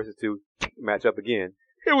 Connecticut, 1 versus 2 match up again.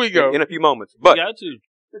 Here we go. In a few moments. But, got to.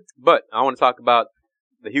 But I want to talk about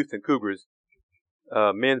the Houston Cougars,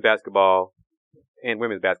 men's basketball and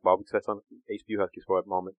women's basketball. We touched on HBU Huskies for a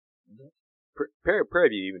moment. Prairie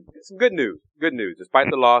View even. Some good news. Good news. Despite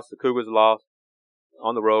the loss, the Cougars lost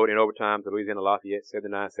on the road in overtime to Louisiana Lafayette,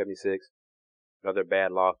 79-76. Another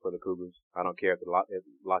bad loss for the Cougars. I don't care if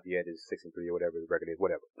Lafayette is 6-3 or whatever the record is,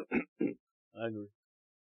 whatever. I agree.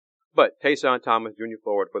 But Tayshaun Thomas, junior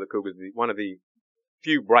forward for the Cougars, one of the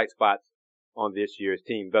few bright spots on this year's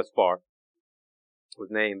team thus far, was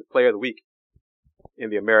named Player of the Week in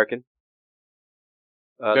the American.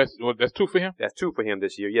 That's 2 for him? That's 2 for him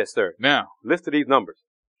this year, yes, sir. Now, list of these numbers.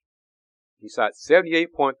 He shot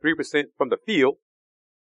 78.3% from the field,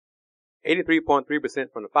 83.3%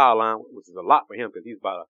 from the foul line, which is a lot for him because he's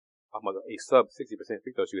about a sub 60%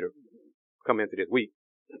 free throw shooter coming into this week.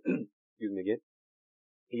 Excuse me again.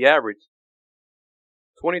 He averaged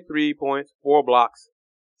 23 points, 4 blocks,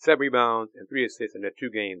 7 rebounds, and 3 assists in their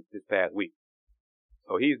 2 games this past week.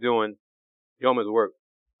 So he's doing yeoman's work,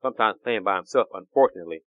 sometimes playing by himself,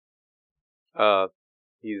 unfortunately.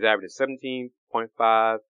 He's averaging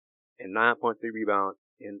 17.5 and 9.3 rebounds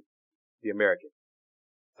in the American.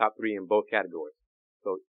 Top 3 in both categories.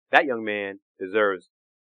 So that young man deserves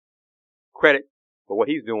credit for what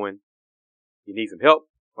he's doing. He needs some help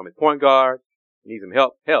from his point guard. He needs some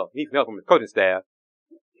help. Hell, he needs some help from his coaching staff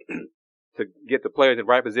to get the players in the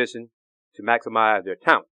right position to maximize their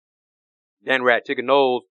talent. Dan Rad Chicken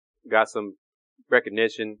Knowles got some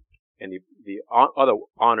recognition and the other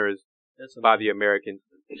honors by the Americans.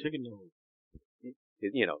 Chicken Knowles.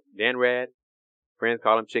 You know, Dan Rad, friends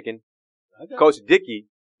call him Chicken. Coach Dickey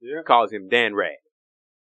calls him Dan Rad.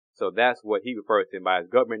 So that's what he refers to him by his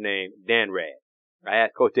government name, Dan Rad. I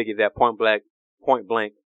asked Coach Dickey that point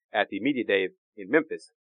blank at the media day in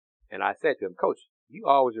Memphis. And I said to him, Coach, you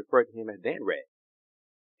always refer to him as Dan Rad.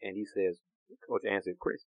 And he says, Coach answered,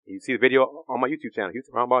 Chris, you see the video on my YouTube channel,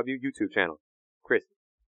 Houston Roundball View YouTube channel. Chris,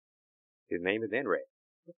 his name is Dan Rad.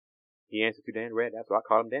 He answered to Dan Rad. That's why I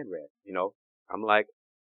call him Dan Rad. You know, I'm like,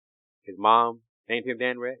 his mom named him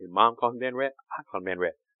Dan Rad. His mom called him Dan Rad. I call him Dan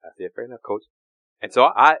Rad. I said, fair enough, Coach. And so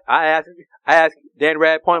I asked Dan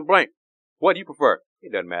Rad point blank, what do you prefer?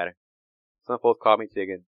 It doesn't matter. Some folks call me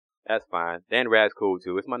Chicken. That's fine. Dan Rad's cool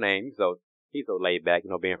too. It's my name. He's so laid back, you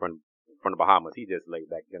know, being from the Bahamas. He's just laid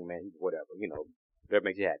back young man. He's whatever, you know, whatever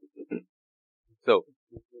makes you happy. So,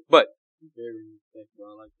 but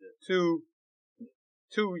two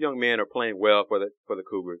young men are playing well for the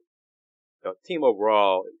Cougars. The team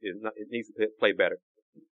overall it needs to play better.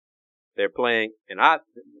 They're playing, and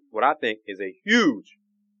what I think is a huge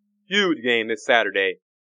game this Saturday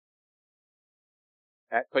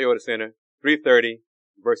at Toyota Center, 3:30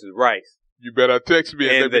 versus Rice. You better text me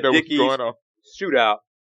and let me know what's going on. Shootout,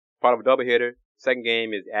 part of a doubleheader. Second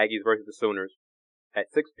game is Aggies versus the Sooners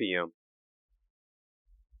at 6 p.m.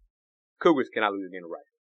 Cougars cannot lose again to Rice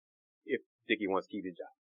if Dickey wants to keep his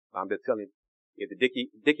job. I'm just telling you, if the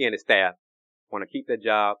Dickey and his staff want to keep their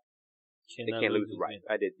job, they can't lose to Rice.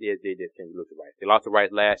 They just can't lose to Rice. They lost to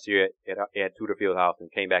Rice last year at Tudor Fieldhouse and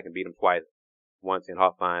came back and beat them twice. Once in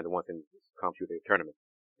Hofstein and once in Computer Tournament.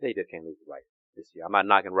 They just can't lose to Rice this year. I'm not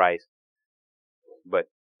knocking Rice, but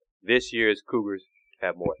this year's Cougars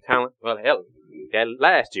have more talent. Well, hell, they had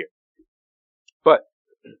last year. But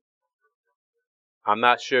I'm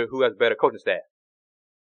not sure who has better coaching staff.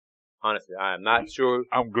 Honestly, I am not sure.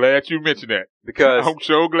 I'm glad you mentioned that. Because I'm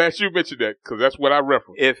so glad you mentioned that because that's what I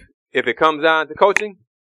reference. If it comes down to coaching,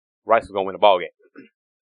 Rice is going to win the ball game.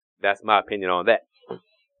 That's my opinion on that.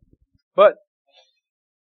 But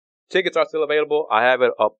tickets are still available. I have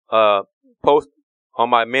a post on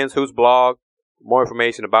my Men's Hoops blog. More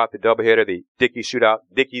information about the doubleheader, the Dickey Shootout.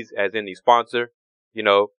 Dickey's as in the sponsor. You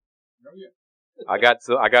know, I got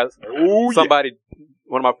somebody.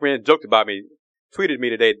 One of my friends joked about me. Tweeted me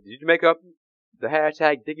today. Did you make up the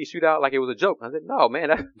hashtag Dickies Shootout like it was a joke. I said, no,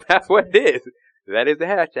 man, that's what it is. That is the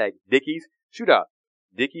hashtag, Dickies Shootout.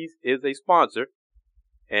 Dickies is a sponsor,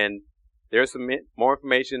 and there's some more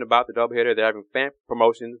information about the doubleheader. They're having fan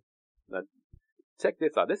promotions. Now, check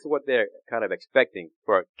this out. This is what they're kind of expecting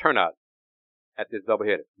for a turnout at this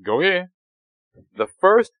doubleheader. Go ahead. The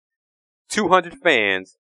first 200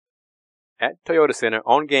 fans at Toyota Center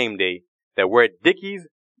on game day that wear Dickies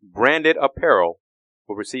branded apparel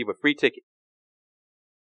will receive a free ticket.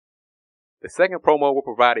 The second promo will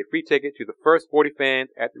provide a free ticket to the first 40 fans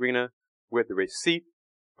at the arena with the receipt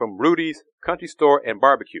from Rudy's Country Store and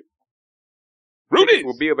Barbecue. Rudy's Tickets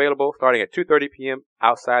will be available starting at 2:30 p.m.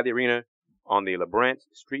 outside the arena on the LeBrant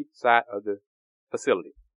Street side of the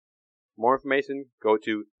facility. For more information, go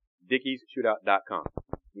to dickiesshootout.com.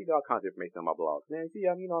 You got all kinds of information on my blog. Man, see,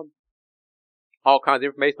 all kinds of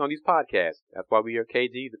information on these podcasts. That's why we are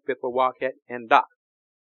KG, the Fifth Ward Wildcat, and Doc.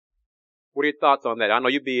 What are your thoughts on that? I know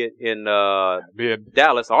you be in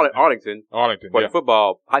Dallas, Arlington for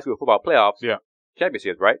the high school football playoffs,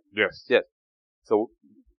 championships, right? Yes. So,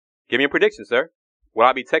 give me a prediction, sir. Will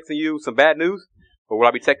I be texting you some bad news, or will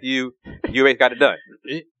I be texting you, you ain't got it done?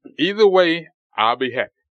 Either way, I'll be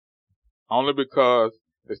happy. Only because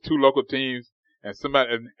there's two local teams, and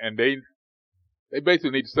they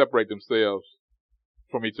basically need to separate themselves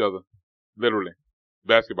from each other, literally,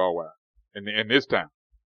 basketball-wise, in this town.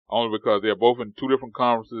 Only because they're both in two different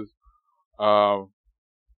conferences. And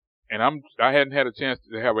I hadn't had a chance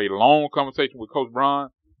to have a long conversation with Coach Braun.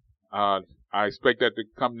 I expect that to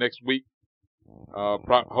come next week.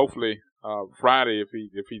 Hopefully, Friday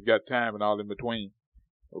if he's got time and all in between.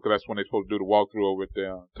 Because that's when they're supposed to do the walkthrough over at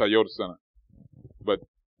the Toyota Center. But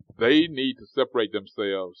they need to separate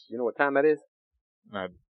themselves. You know what time that is? Now,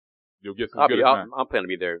 you'll get some good time. I'm planning to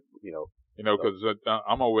be there, because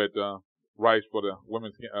I'm over at Rice for the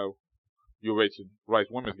women's U of H Rice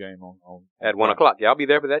women's game on at 1 o'clock. Yeah, I'll be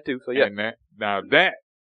there for that too. So yeah. And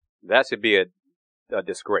that should be a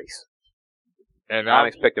disgrace. And I'm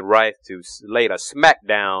expecting Rice to lay a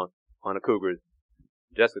smackdown on the Cougars.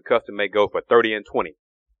 Jessica Custom may go for 30 and 20.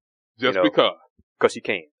 Just because. Because she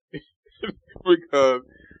can. Because,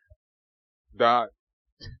 Doc,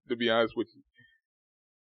 to be honest with you,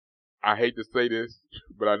 I hate to say this,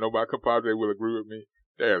 but I know my compadre will agree with me.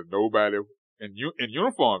 There's nobody in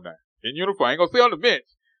uniform now. In uniform. I ain't gonna say on the bench,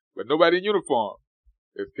 but nobody in uniform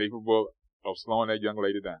is capable of slowing that young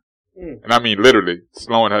lady down. And I mean literally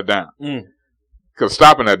slowing her down. Cause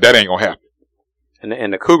stopping her, that ain't gonna happen.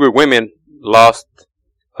 And the Cougar women lost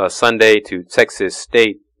Sunday to Texas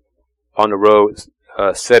State on the road,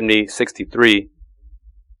 70-63.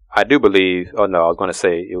 I do believe, I was gonna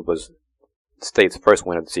say it was State's first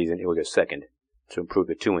win of the season. It was their second to improve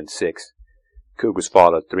to 2-6. Cougars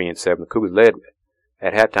fall to 3-7. The Cougars led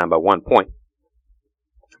at halftime by 1 point.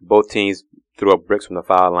 Both teams threw up bricks from the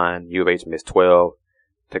foul line. U of H missed 12.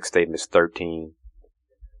 Texas State missed 13.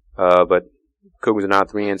 But Cougars are now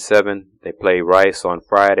 3-7. They play Rice on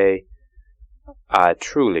Friday.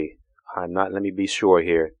 Let me be sure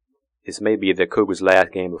here. This may be the Cougars'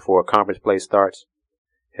 last game before conference play starts.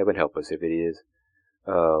 Heaven help us if it is.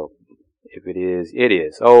 If it is, it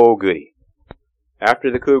is. Oh, goody. After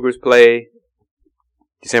the Cougars play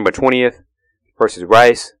December 20th versus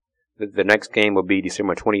Rice, the next game will be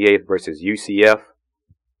December 28th versus UCF.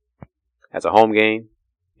 That's a home game.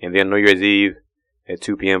 And then New Year's Eve at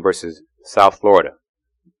 2 p.m. versus South Florida.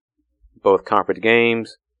 Both conference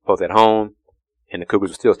games, both at home, and the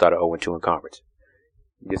Cougars will still start at 0-2 in conference.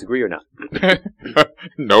 You disagree or not?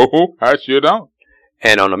 No, I sure don't.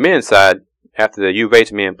 And on the men's side, after the U of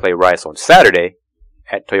H men play Rice on Saturday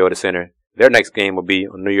at Toyota Center, their next game will be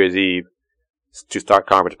on New Year's Eve to start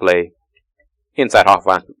conference play inside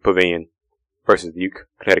Hawthorne Pavilion versus the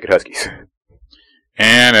Connecticut Huskies.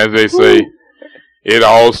 And as they say, it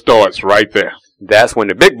all starts right there. That's when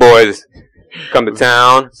the big boys come to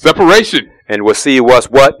town. Separation. And we'll see what's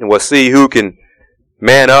what, and we'll see who can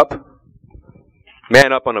man up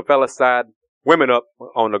on the fella side, women up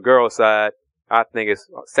on the girl side. I think it's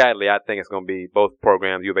going to be both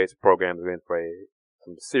programs, U of H programs, in for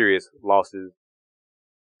some serious losses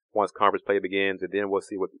once conference play begins, and then we'll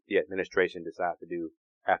see what the administration decides to do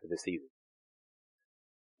after the season.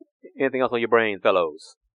 Anything else on your brain,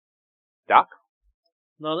 fellows? Doc?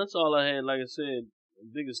 No, that's all I had. Like I said,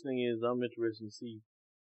 the biggest thing is I'm interested to see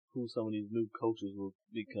who some of these new coaches will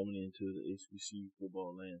be coming into the HBCU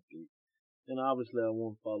football landscape. And obviously, I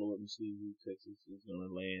want to follow up and see who Texas is going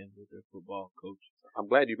to land with their football coach. I'm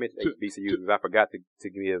glad you mentioned HBCU because I forgot to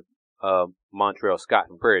give Montrell Scott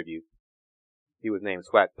from Prairie View. He was named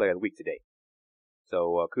SWAC Player of the Week today.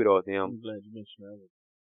 So kudos to him. I'm glad you mentioned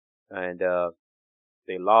that. And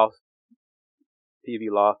They lost.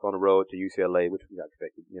 TV lost on the road to UCLA, which we got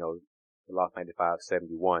expected. You know, they lost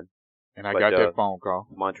 95-71. And I got that phone call.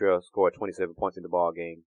 Montreal scored 27 points in the ball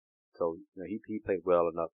game. So, you know, he played well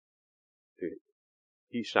enough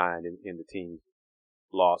he shined in the team's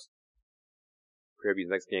loss. Prairie View's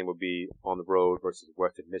next game will be on the road versus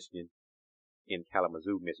Western Michigan in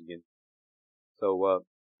Kalamazoo, Michigan. So,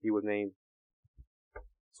 he was named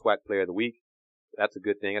SWAC Player of the Week. That's a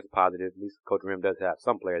good thing. That's a positive. At least Coach Rim does have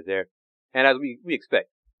some players there. And as we expect,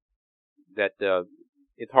 that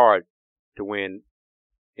it's hard to win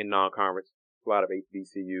in non-conference. A lot of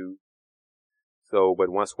HBCUs. So, but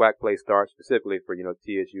once SWAC play starts, specifically for, you know,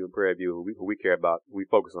 TSU and Prairie View, who we care about, who we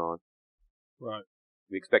focus on. Right.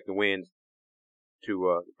 We expect the wins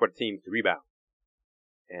for the teams to rebound.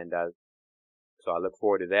 And so I look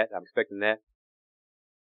forward to that. I'm expecting that.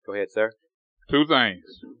 Go ahead, sir. Two things.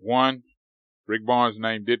 One, Rick Barnes'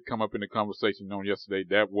 name did come up in the conversation on yesterday.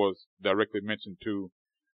 That was directly mentioned to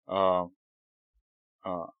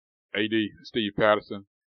AD Steve Patterson.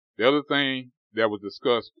 The other thing that was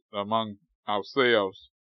discussed among ourselves,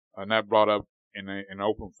 not brought up in an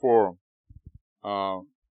open forum,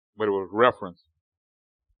 but it was referenced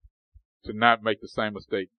to not make the same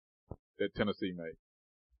mistake that Tennessee made,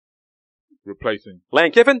 replacing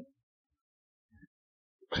Lane Kiffin.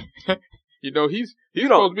 You know, he's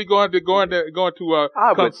supposed to be going to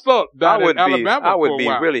consult down in Alabama. I would be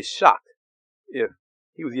really shocked if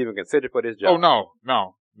he was even considered for this job. Oh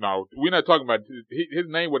no. We're not talking about his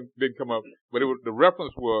name didn't come up, but the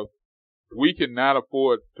reference was we cannot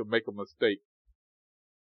afford to make a mistake.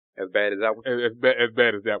 As bad as that one. As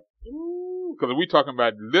bad as that one. Because we're talking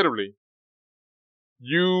about literally,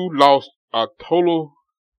 you lost a total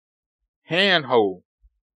handhold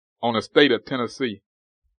on the state of Tennessee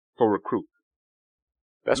for recruits.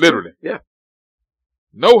 That's literally. True. Yeah.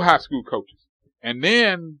 No high school coaches. And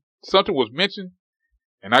then something was mentioned,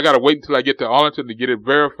 and I gotta wait until I get to Arlington to get it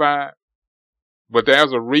verified. But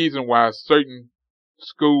there's a reason why certain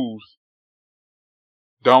schools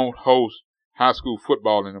don't host high school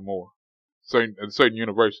football anymore. Certain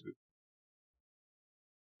universities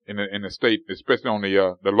in the state, especially on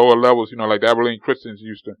the lower levels, you know, like the Abilene Christians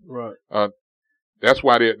used to. Right. That's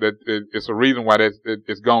why it's a reason why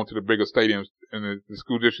it's gone to the bigger stadiums, and the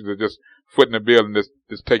school districts are just footing the bill and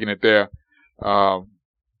just taking it there. And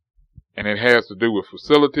it has to do with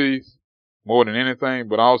facilities more than anything,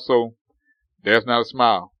 but also there's not a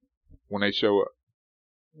smile when they show up.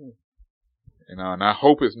 You know, and I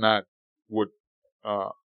hope it's not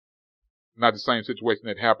not the same situation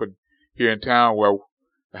that happened here in town where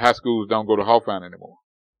the high schools don't go to Hawthorne anymore.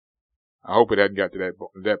 I hope it hasn't got to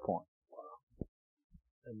that point.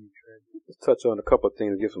 Let's touch on a couple of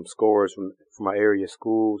things, give some scores from my area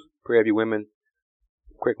schools. Prairie View women,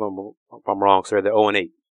 quick one if I'm wrong, sir, they're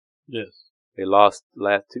 0-8. Yes. They lost the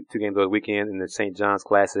last two games of the weekend in the St. John's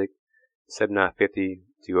Classic, 79-50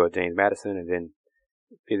 to James Madison, and then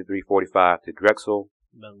 53-45 to Drexel.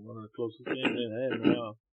 That's one of the closest games they had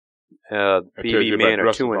now. PV men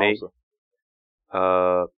are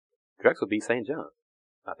 2-8. Drexel beat St. John's.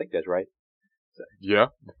 I think that's right. Yeah.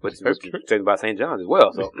 But it's talking about St. John's as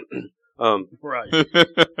well, so. Right.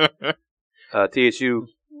 TSU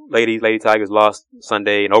Lady Tigers lost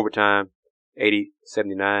Sunday in overtime,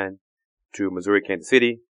 80-79 to Missouri Kansas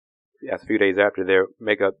City. That's a few days after their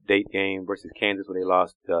makeup date game versus Kansas, when they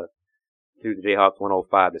lost to the Jayhawks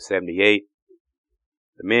 105-78.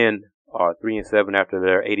 The men are 3-7 after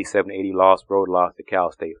their 87-80 road loss to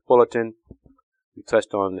Cal State Fullerton. We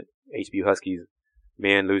touched on HBU Huskies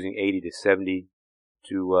men losing 80-70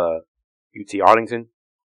 to UT Arlington.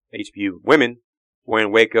 HBU women were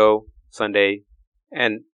in Waco Sunday,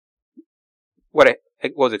 and what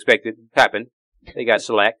was expected happened. They got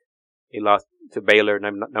shellacked. They lost to Baylor,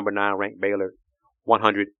 number 9 ranked Baylor,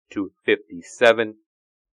 100-57.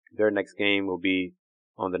 Their next game will be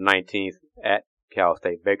on the 19th at Cal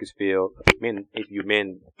State Bakersfield. HBU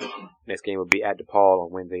men next game will be at DePaul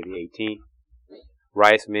on Wednesday the 18th.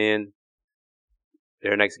 Rice men,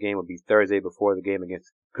 their next game will be Thursday before the game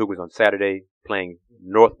against Cougars on Saturday, playing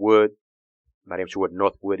Northwood. I'm not even sure what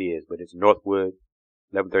Northwood is, but it's Northwood.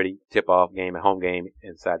 11:30 tip-off game, a home game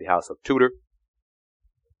inside the House of Tudor.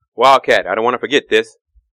 Wildcat, I don't want to forget this.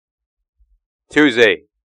 Tuesday,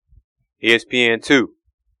 ESPN2.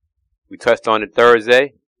 We touched on it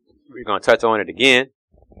Thursday. We're going to touch on it again.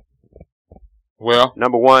 Well,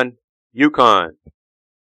 number 1, UConn.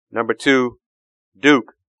 Number 2,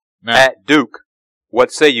 Duke. Now, at Duke.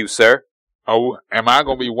 What say you, sir? Oh, am I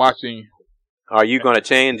going to be watching? Are you going to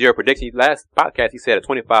change your prediction? Last podcast, he said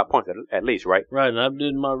 25 points at least, right? Right, and I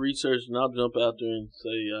did my research, and I'll jump out there and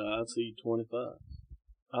say I see 25.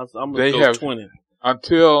 I'm going to go 20.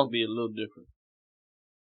 Until be a little different.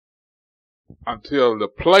 Until the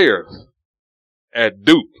players at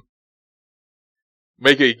Duke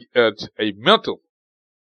make a mental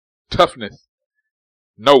toughness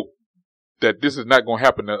note that this is not going to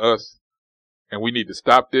happen to us and we need to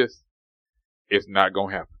stop this, it's not going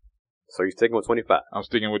to happen. So you're sticking with 25? I'm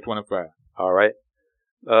sticking with 25. All right.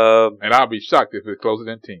 And I'll be shocked if it's closer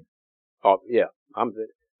than 10. Oh, yeah. I'm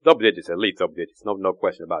double digits, at least double digits. No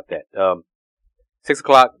question about that. 6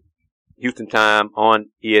 o'clock Houston time on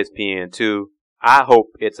ESPN2. I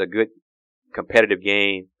hope it's a good competitive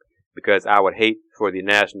game because I would hate for the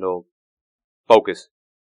national focus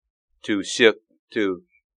to shift to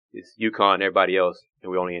UConn and everybody else,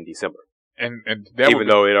 and we're only in December. And that even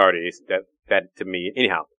though it already is that to me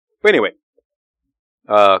anyhow. But anyway,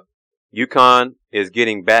 UConn is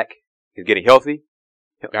getting healthy.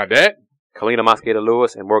 Now that Kalina Mosqueda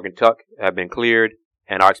Lewis and Morgan Tuck have been cleared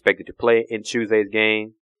and are expected to play in Tuesday's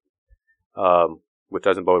game, which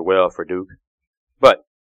doesn't bode well for Duke. But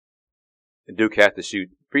Duke has to shoot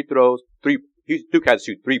free throws. Duke has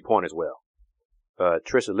to shoot 3-point as well.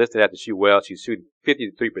 Trisha Liston has to shoot well. She's shooting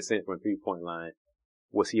 53% from the 3-point line.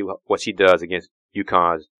 We'll see what she does against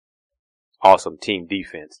UConn's awesome team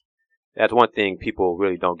defense. That's one thing people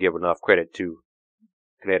really don't give enough credit to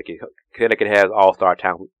Connecticut. Connecticut has all-star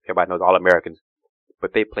talent. Everybody knows All-Americans.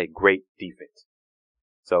 But they play great defense.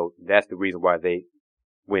 So that's the reason why they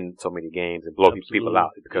win so many games and blow people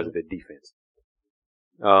out, because of their defense.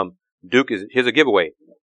 Here's a giveaway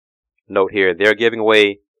note here. They're giving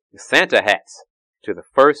away Santa hats to the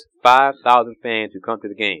first 5,000 fans who come to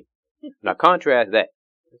the game. Now contrast that.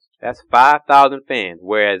 That's 5,000 fans,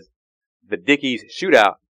 whereas the Dickies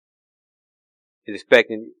Shootout is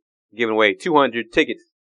giving away 200 tickets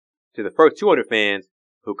to the first 200 fans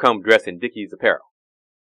who come dressed in Dickies apparel.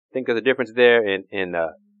 Think there's a difference there in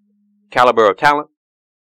caliber of talent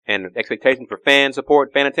and expectation for fan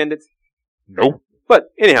support, fan attendance? Nope.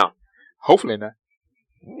 But anyhow, hopefully not.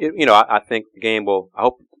 I think the game will.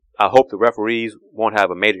 I hope the referees won't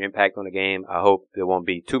have a major impact on the game. I hope there won't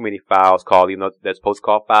be too many fouls called. They're supposed to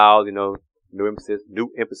call fouls.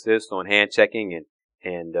 New emphasis on hand checking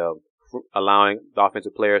and allowing the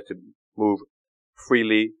offensive players to move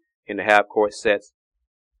freely in the half court sets.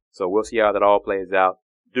 So we'll see how that all plays out.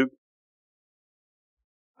 Duke,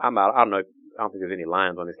 I'm out. I don't think there's any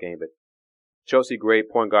lines on this game, but Chelsea Gray,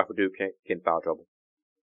 point guard for Duke, can't get in foul trouble.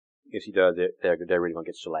 If she does, they're really gonna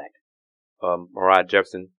get shellacked. Mariah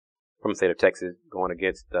Jefferson from the state of Texas going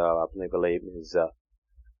against, I believe is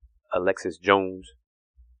Alexis Jones.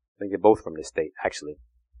 I think they're both from this state, actually.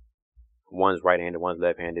 One's right-handed, one's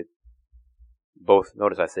left-handed. Both.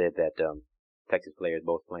 Notice I said that Texas players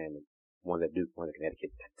both playing. One's at Duke, one's at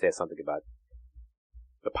Connecticut. Says something about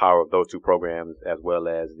the power of those two programs, as well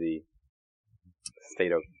as the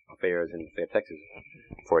state of affairs in the state of Texas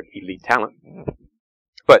for elite talent.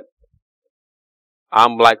 But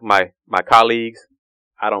I'm like my colleagues.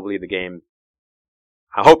 I don't believe the game.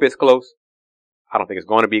 I hope it's close. I don't think it's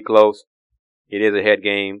going to be close. It is a head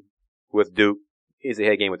game with Duke. It's a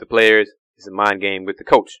head game with the players. It's a mind game with the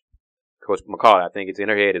coach, Coach McCall. I think it's in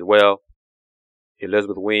her head as well.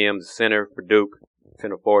 Elizabeth Williams, center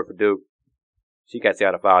forward for Duke. She got to stay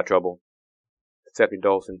out of foul trouble. Stephanie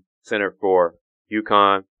Dolson, center for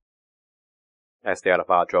UConn. Has to stay out of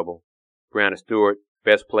foul trouble. Brianna Stewart,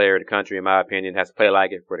 best player in the country, in my opinion, has to play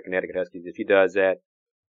like it for the Connecticut Huskies. If she does that,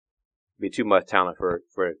 it'll be too much talent for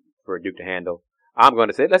Duke to handle. I'm going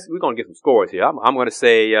to say, we're going to get some scores here. I'm going to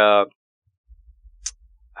say,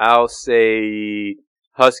 I'll say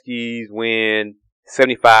Huskies win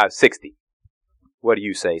 75-60. What do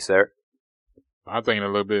you say, sir? I'm thinking a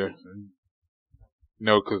little bit,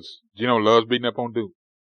 because Gino loves beating up on Duke.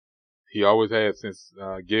 He always has since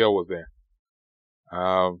Gail was there.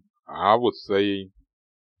 I would say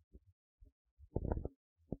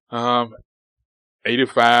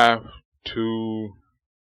 85 to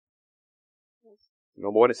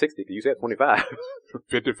no more than 60, because you said 25.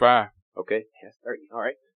 55. Okay, that's 30. All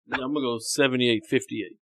right. Yeah, I'm going to go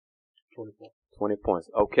 78-58. 20 points.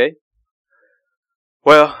 Okay.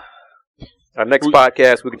 Well, our next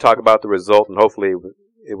podcast, we can talk about the result, and hopefully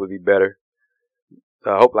it will be better.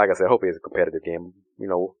 Like I said, hopefully it's a competitive game. I'm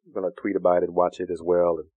going to tweet about it, watch it as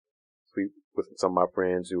well, and tweet with some of my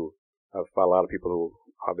friends who I follow a lot of people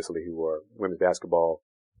who are women's basketball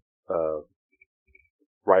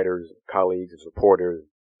writers, colleagues, and supporters,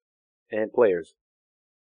 and players.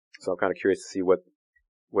 So I'm kind of curious to see what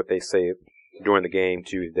they say during the game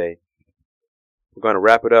Tuesday. We're going to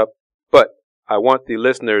wrap it up, but I want the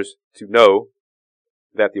listeners to know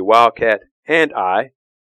that the Wildcat and I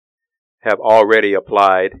have already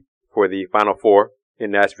applied for the Final Four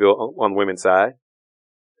in Nashville on the women's side.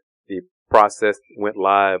 The process went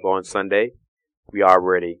live on Sunday. We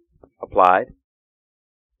already applied.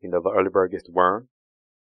 The early bird gets the worm.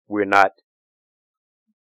 We're not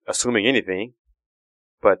assuming anything,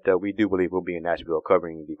 but we do believe we'll be in Nashville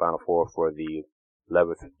covering the Final Four for the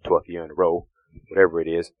 11th, 12th year in a row, whatever it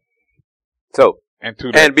is. So, and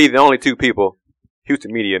be the only two people,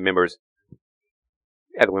 Houston media members,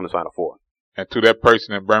 at the Women's Final Four. And to that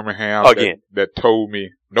person in Birmingham again that told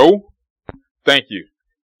me, no, thank you.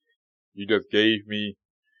 You just gave me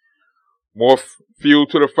more fuel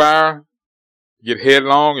to the fire, get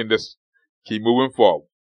headlong, and just keep moving forward.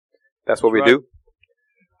 That's what we do.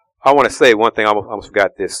 I want to say one thing. I almost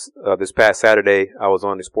forgot this. This past Saturday, I was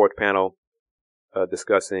on the sports panel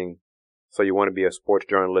discussing, so you want to be a sports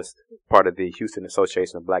journalist, part of the Houston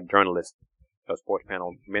Association of Black Journalists, a sports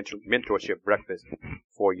panel mentorship breakfast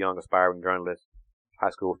for young aspiring journalists,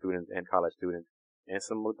 high school students and college students, and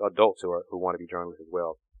some adults who want to be journalists as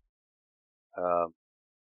well. I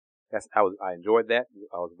enjoyed that.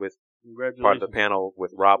 I was with part of the panel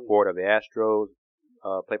with Rob Ford of the Astros,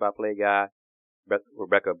 play-by-play guy,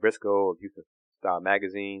 Rebecca Briscoe of Houston Style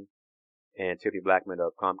Magazine, and Tiffany Blackman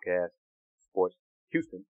of Comcast Sports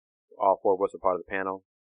Houston. All four of us were part of the panel.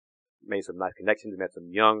 Made some nice connections. Met some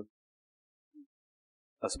young,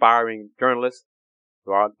 aspiring journalists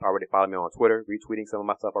who already follow me on Twitter, retweeting some of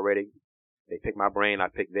my stuff already. They picked my brain, I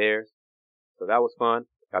picked theirs. So that was fun.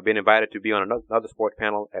 I've been invited to be on another sports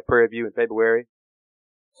panel at Prairie View in February.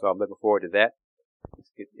 So I'm looking forward to that.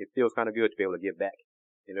 It feels kind of good to be able to give back.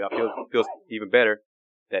 It feels even better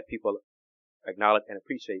that people acknowledge and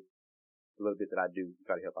appreciate a little bit that I do to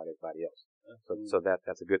try to help out everybody else. So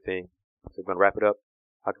that's a good thing. So we're going to wrap it up.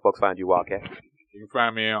 How can folks find you, Wildcat? You can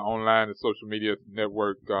find me online at social media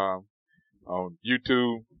network, on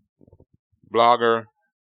YouTube, Blogger,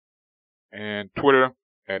 and Twitter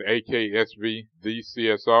at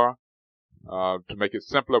AKSVDCSR. To make it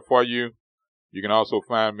simpler for you, you can also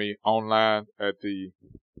find me online at the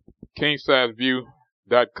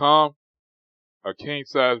KingSizeView.com,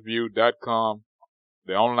 KingSizeView.com,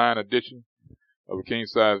 the online edition of the King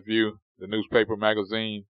Size View, the newspaper,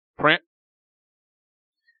 magazine, print.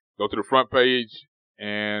 Go to the front page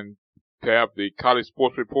and tab the College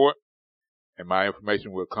Sports Report, and my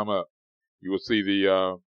information will come up. You will see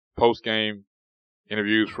the post-game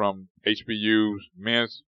interviews from HBU's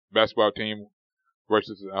men's basketball team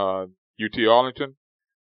versus UT Arlington,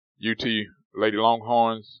 UT Lady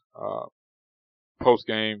Longhorns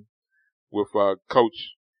post-game with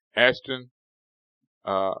Coach Ashton,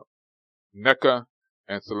 Neka,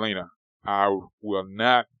 and Selena. I will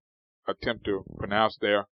not attempt to pronounce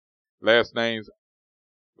their last names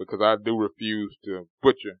because I do refuse to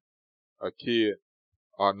butcher a kid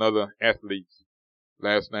or another athlete's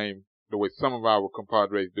last name the way some of our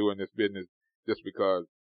compadres do in this business just because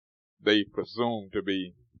they presume to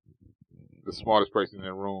be the smartest person in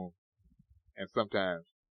the room. And sometimes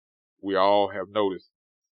we all have noticed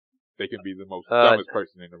they can be the most dumbest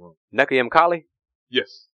person in the room. Neka Mkali?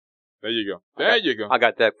 Yes. There you go. There you go. I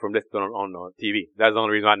got that from listening on TV. That's the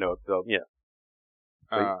only reason I know it. So, yeah.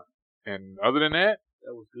 And other than that,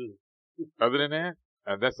 that was good. Other than that,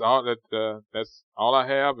 that's all I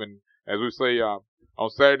have. And as we say, on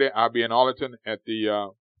Saturday, I'll be in Arlington at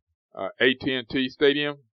the AT&T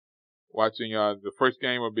Stadium watching the first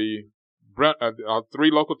game. Will be three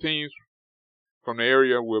local teams from the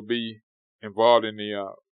area will be involved in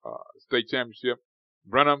the state championship: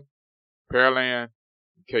 Brenham, Pearland,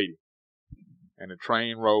 and Katy. And the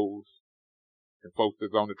train rolls, and folks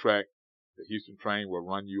that's on the track, the Houston train will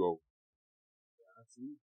run you over.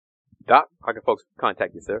 Doc, how can folks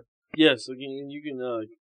contact you, sir? Yes, again, you can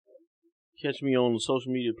catch me on the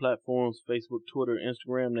social media platforms, Facebook, Twitter,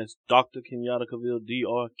 Instagram. That's Dr. Kenyatta Cavill,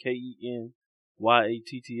 DrKenyatta.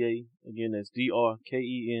 Again, that's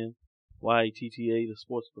DrKenyatta, the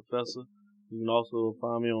sports professor. You can also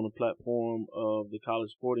find me on the platform of the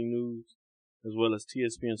College Sporting News, as well as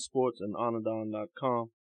TSPN Sports and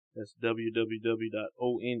Oneidan.com. That's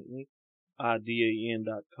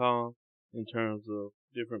www.oneidan.com in terms of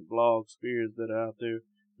different blog spheres that are out there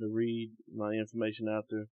to read my information out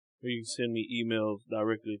there. Or you can send me emails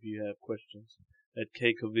directly if you have questions at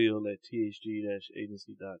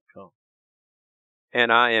kcavill@thg-agency.com.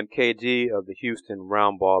 And I am KG of the Houston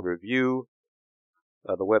Roundball Review.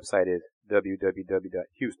 The website is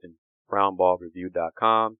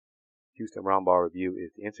www.houstonroundballreview.com. Houston Roundball Review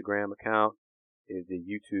is the Instagram account, is the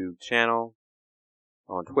YouTube channel.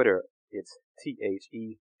 On Twitter, it's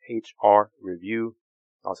THEHR Review.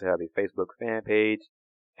 Also have a Facebook fan page.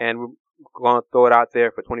 And going to throw it out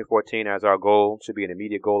there for 2014 as our goal. Should be an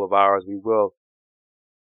immediate goal of ours. We will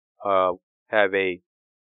have a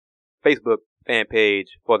Facebook fan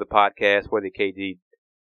page for the podcast, for the KG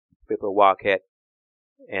Fifth Ward Wildcat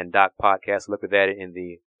and Doc podcast. Look at that in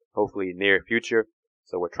the hopefully near future.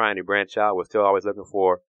 So we're trying to branch out. We're still always looking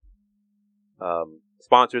for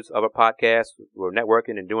sponsors of our podcast. We're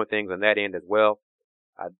networking and doing things on that end as well.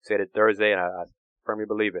 I said it Thursday, and I firmly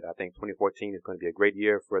believe it. I think 2014 is going to be a great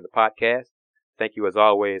year for the podcast. Thank you as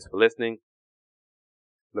always for listening.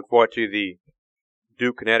 Look forward to the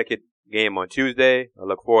Duke, Connecticut game on Tuesday. I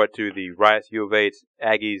look forward to the Rice U of H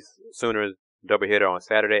Aggies Sooners doubleheader on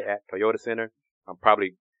Saturday at Toyota Center. I'm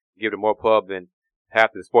probably giving more pub than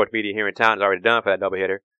half the sports media here in town has already done for that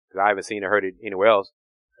doubleheader, because I haven't seen or heard it anywhere else.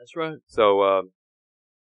 That's right. So,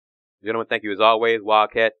 gentlemen, thank you as always.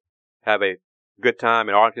 Wildcat, have a good time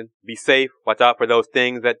in Arlington. Be safe. Watch out for those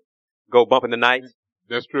things that go bump in the night.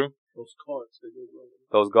 That's true. Those carts.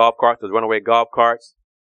 Those golf carts, those runaway golf carts.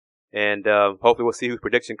 And hopefully we'll see whose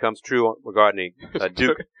prediction comes true regarding a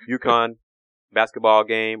Duke UConn basketball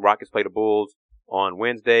game. Rockets play the Bulls on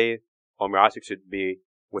Wednesday. Omer Asik should be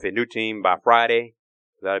with a new team by Friday.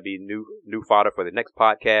 That'll be new fodder for the next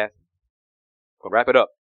podcast. We'll wrap it up.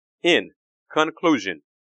 In conclusion,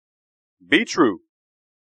 be true,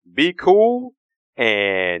 be cool,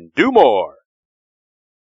 and do more.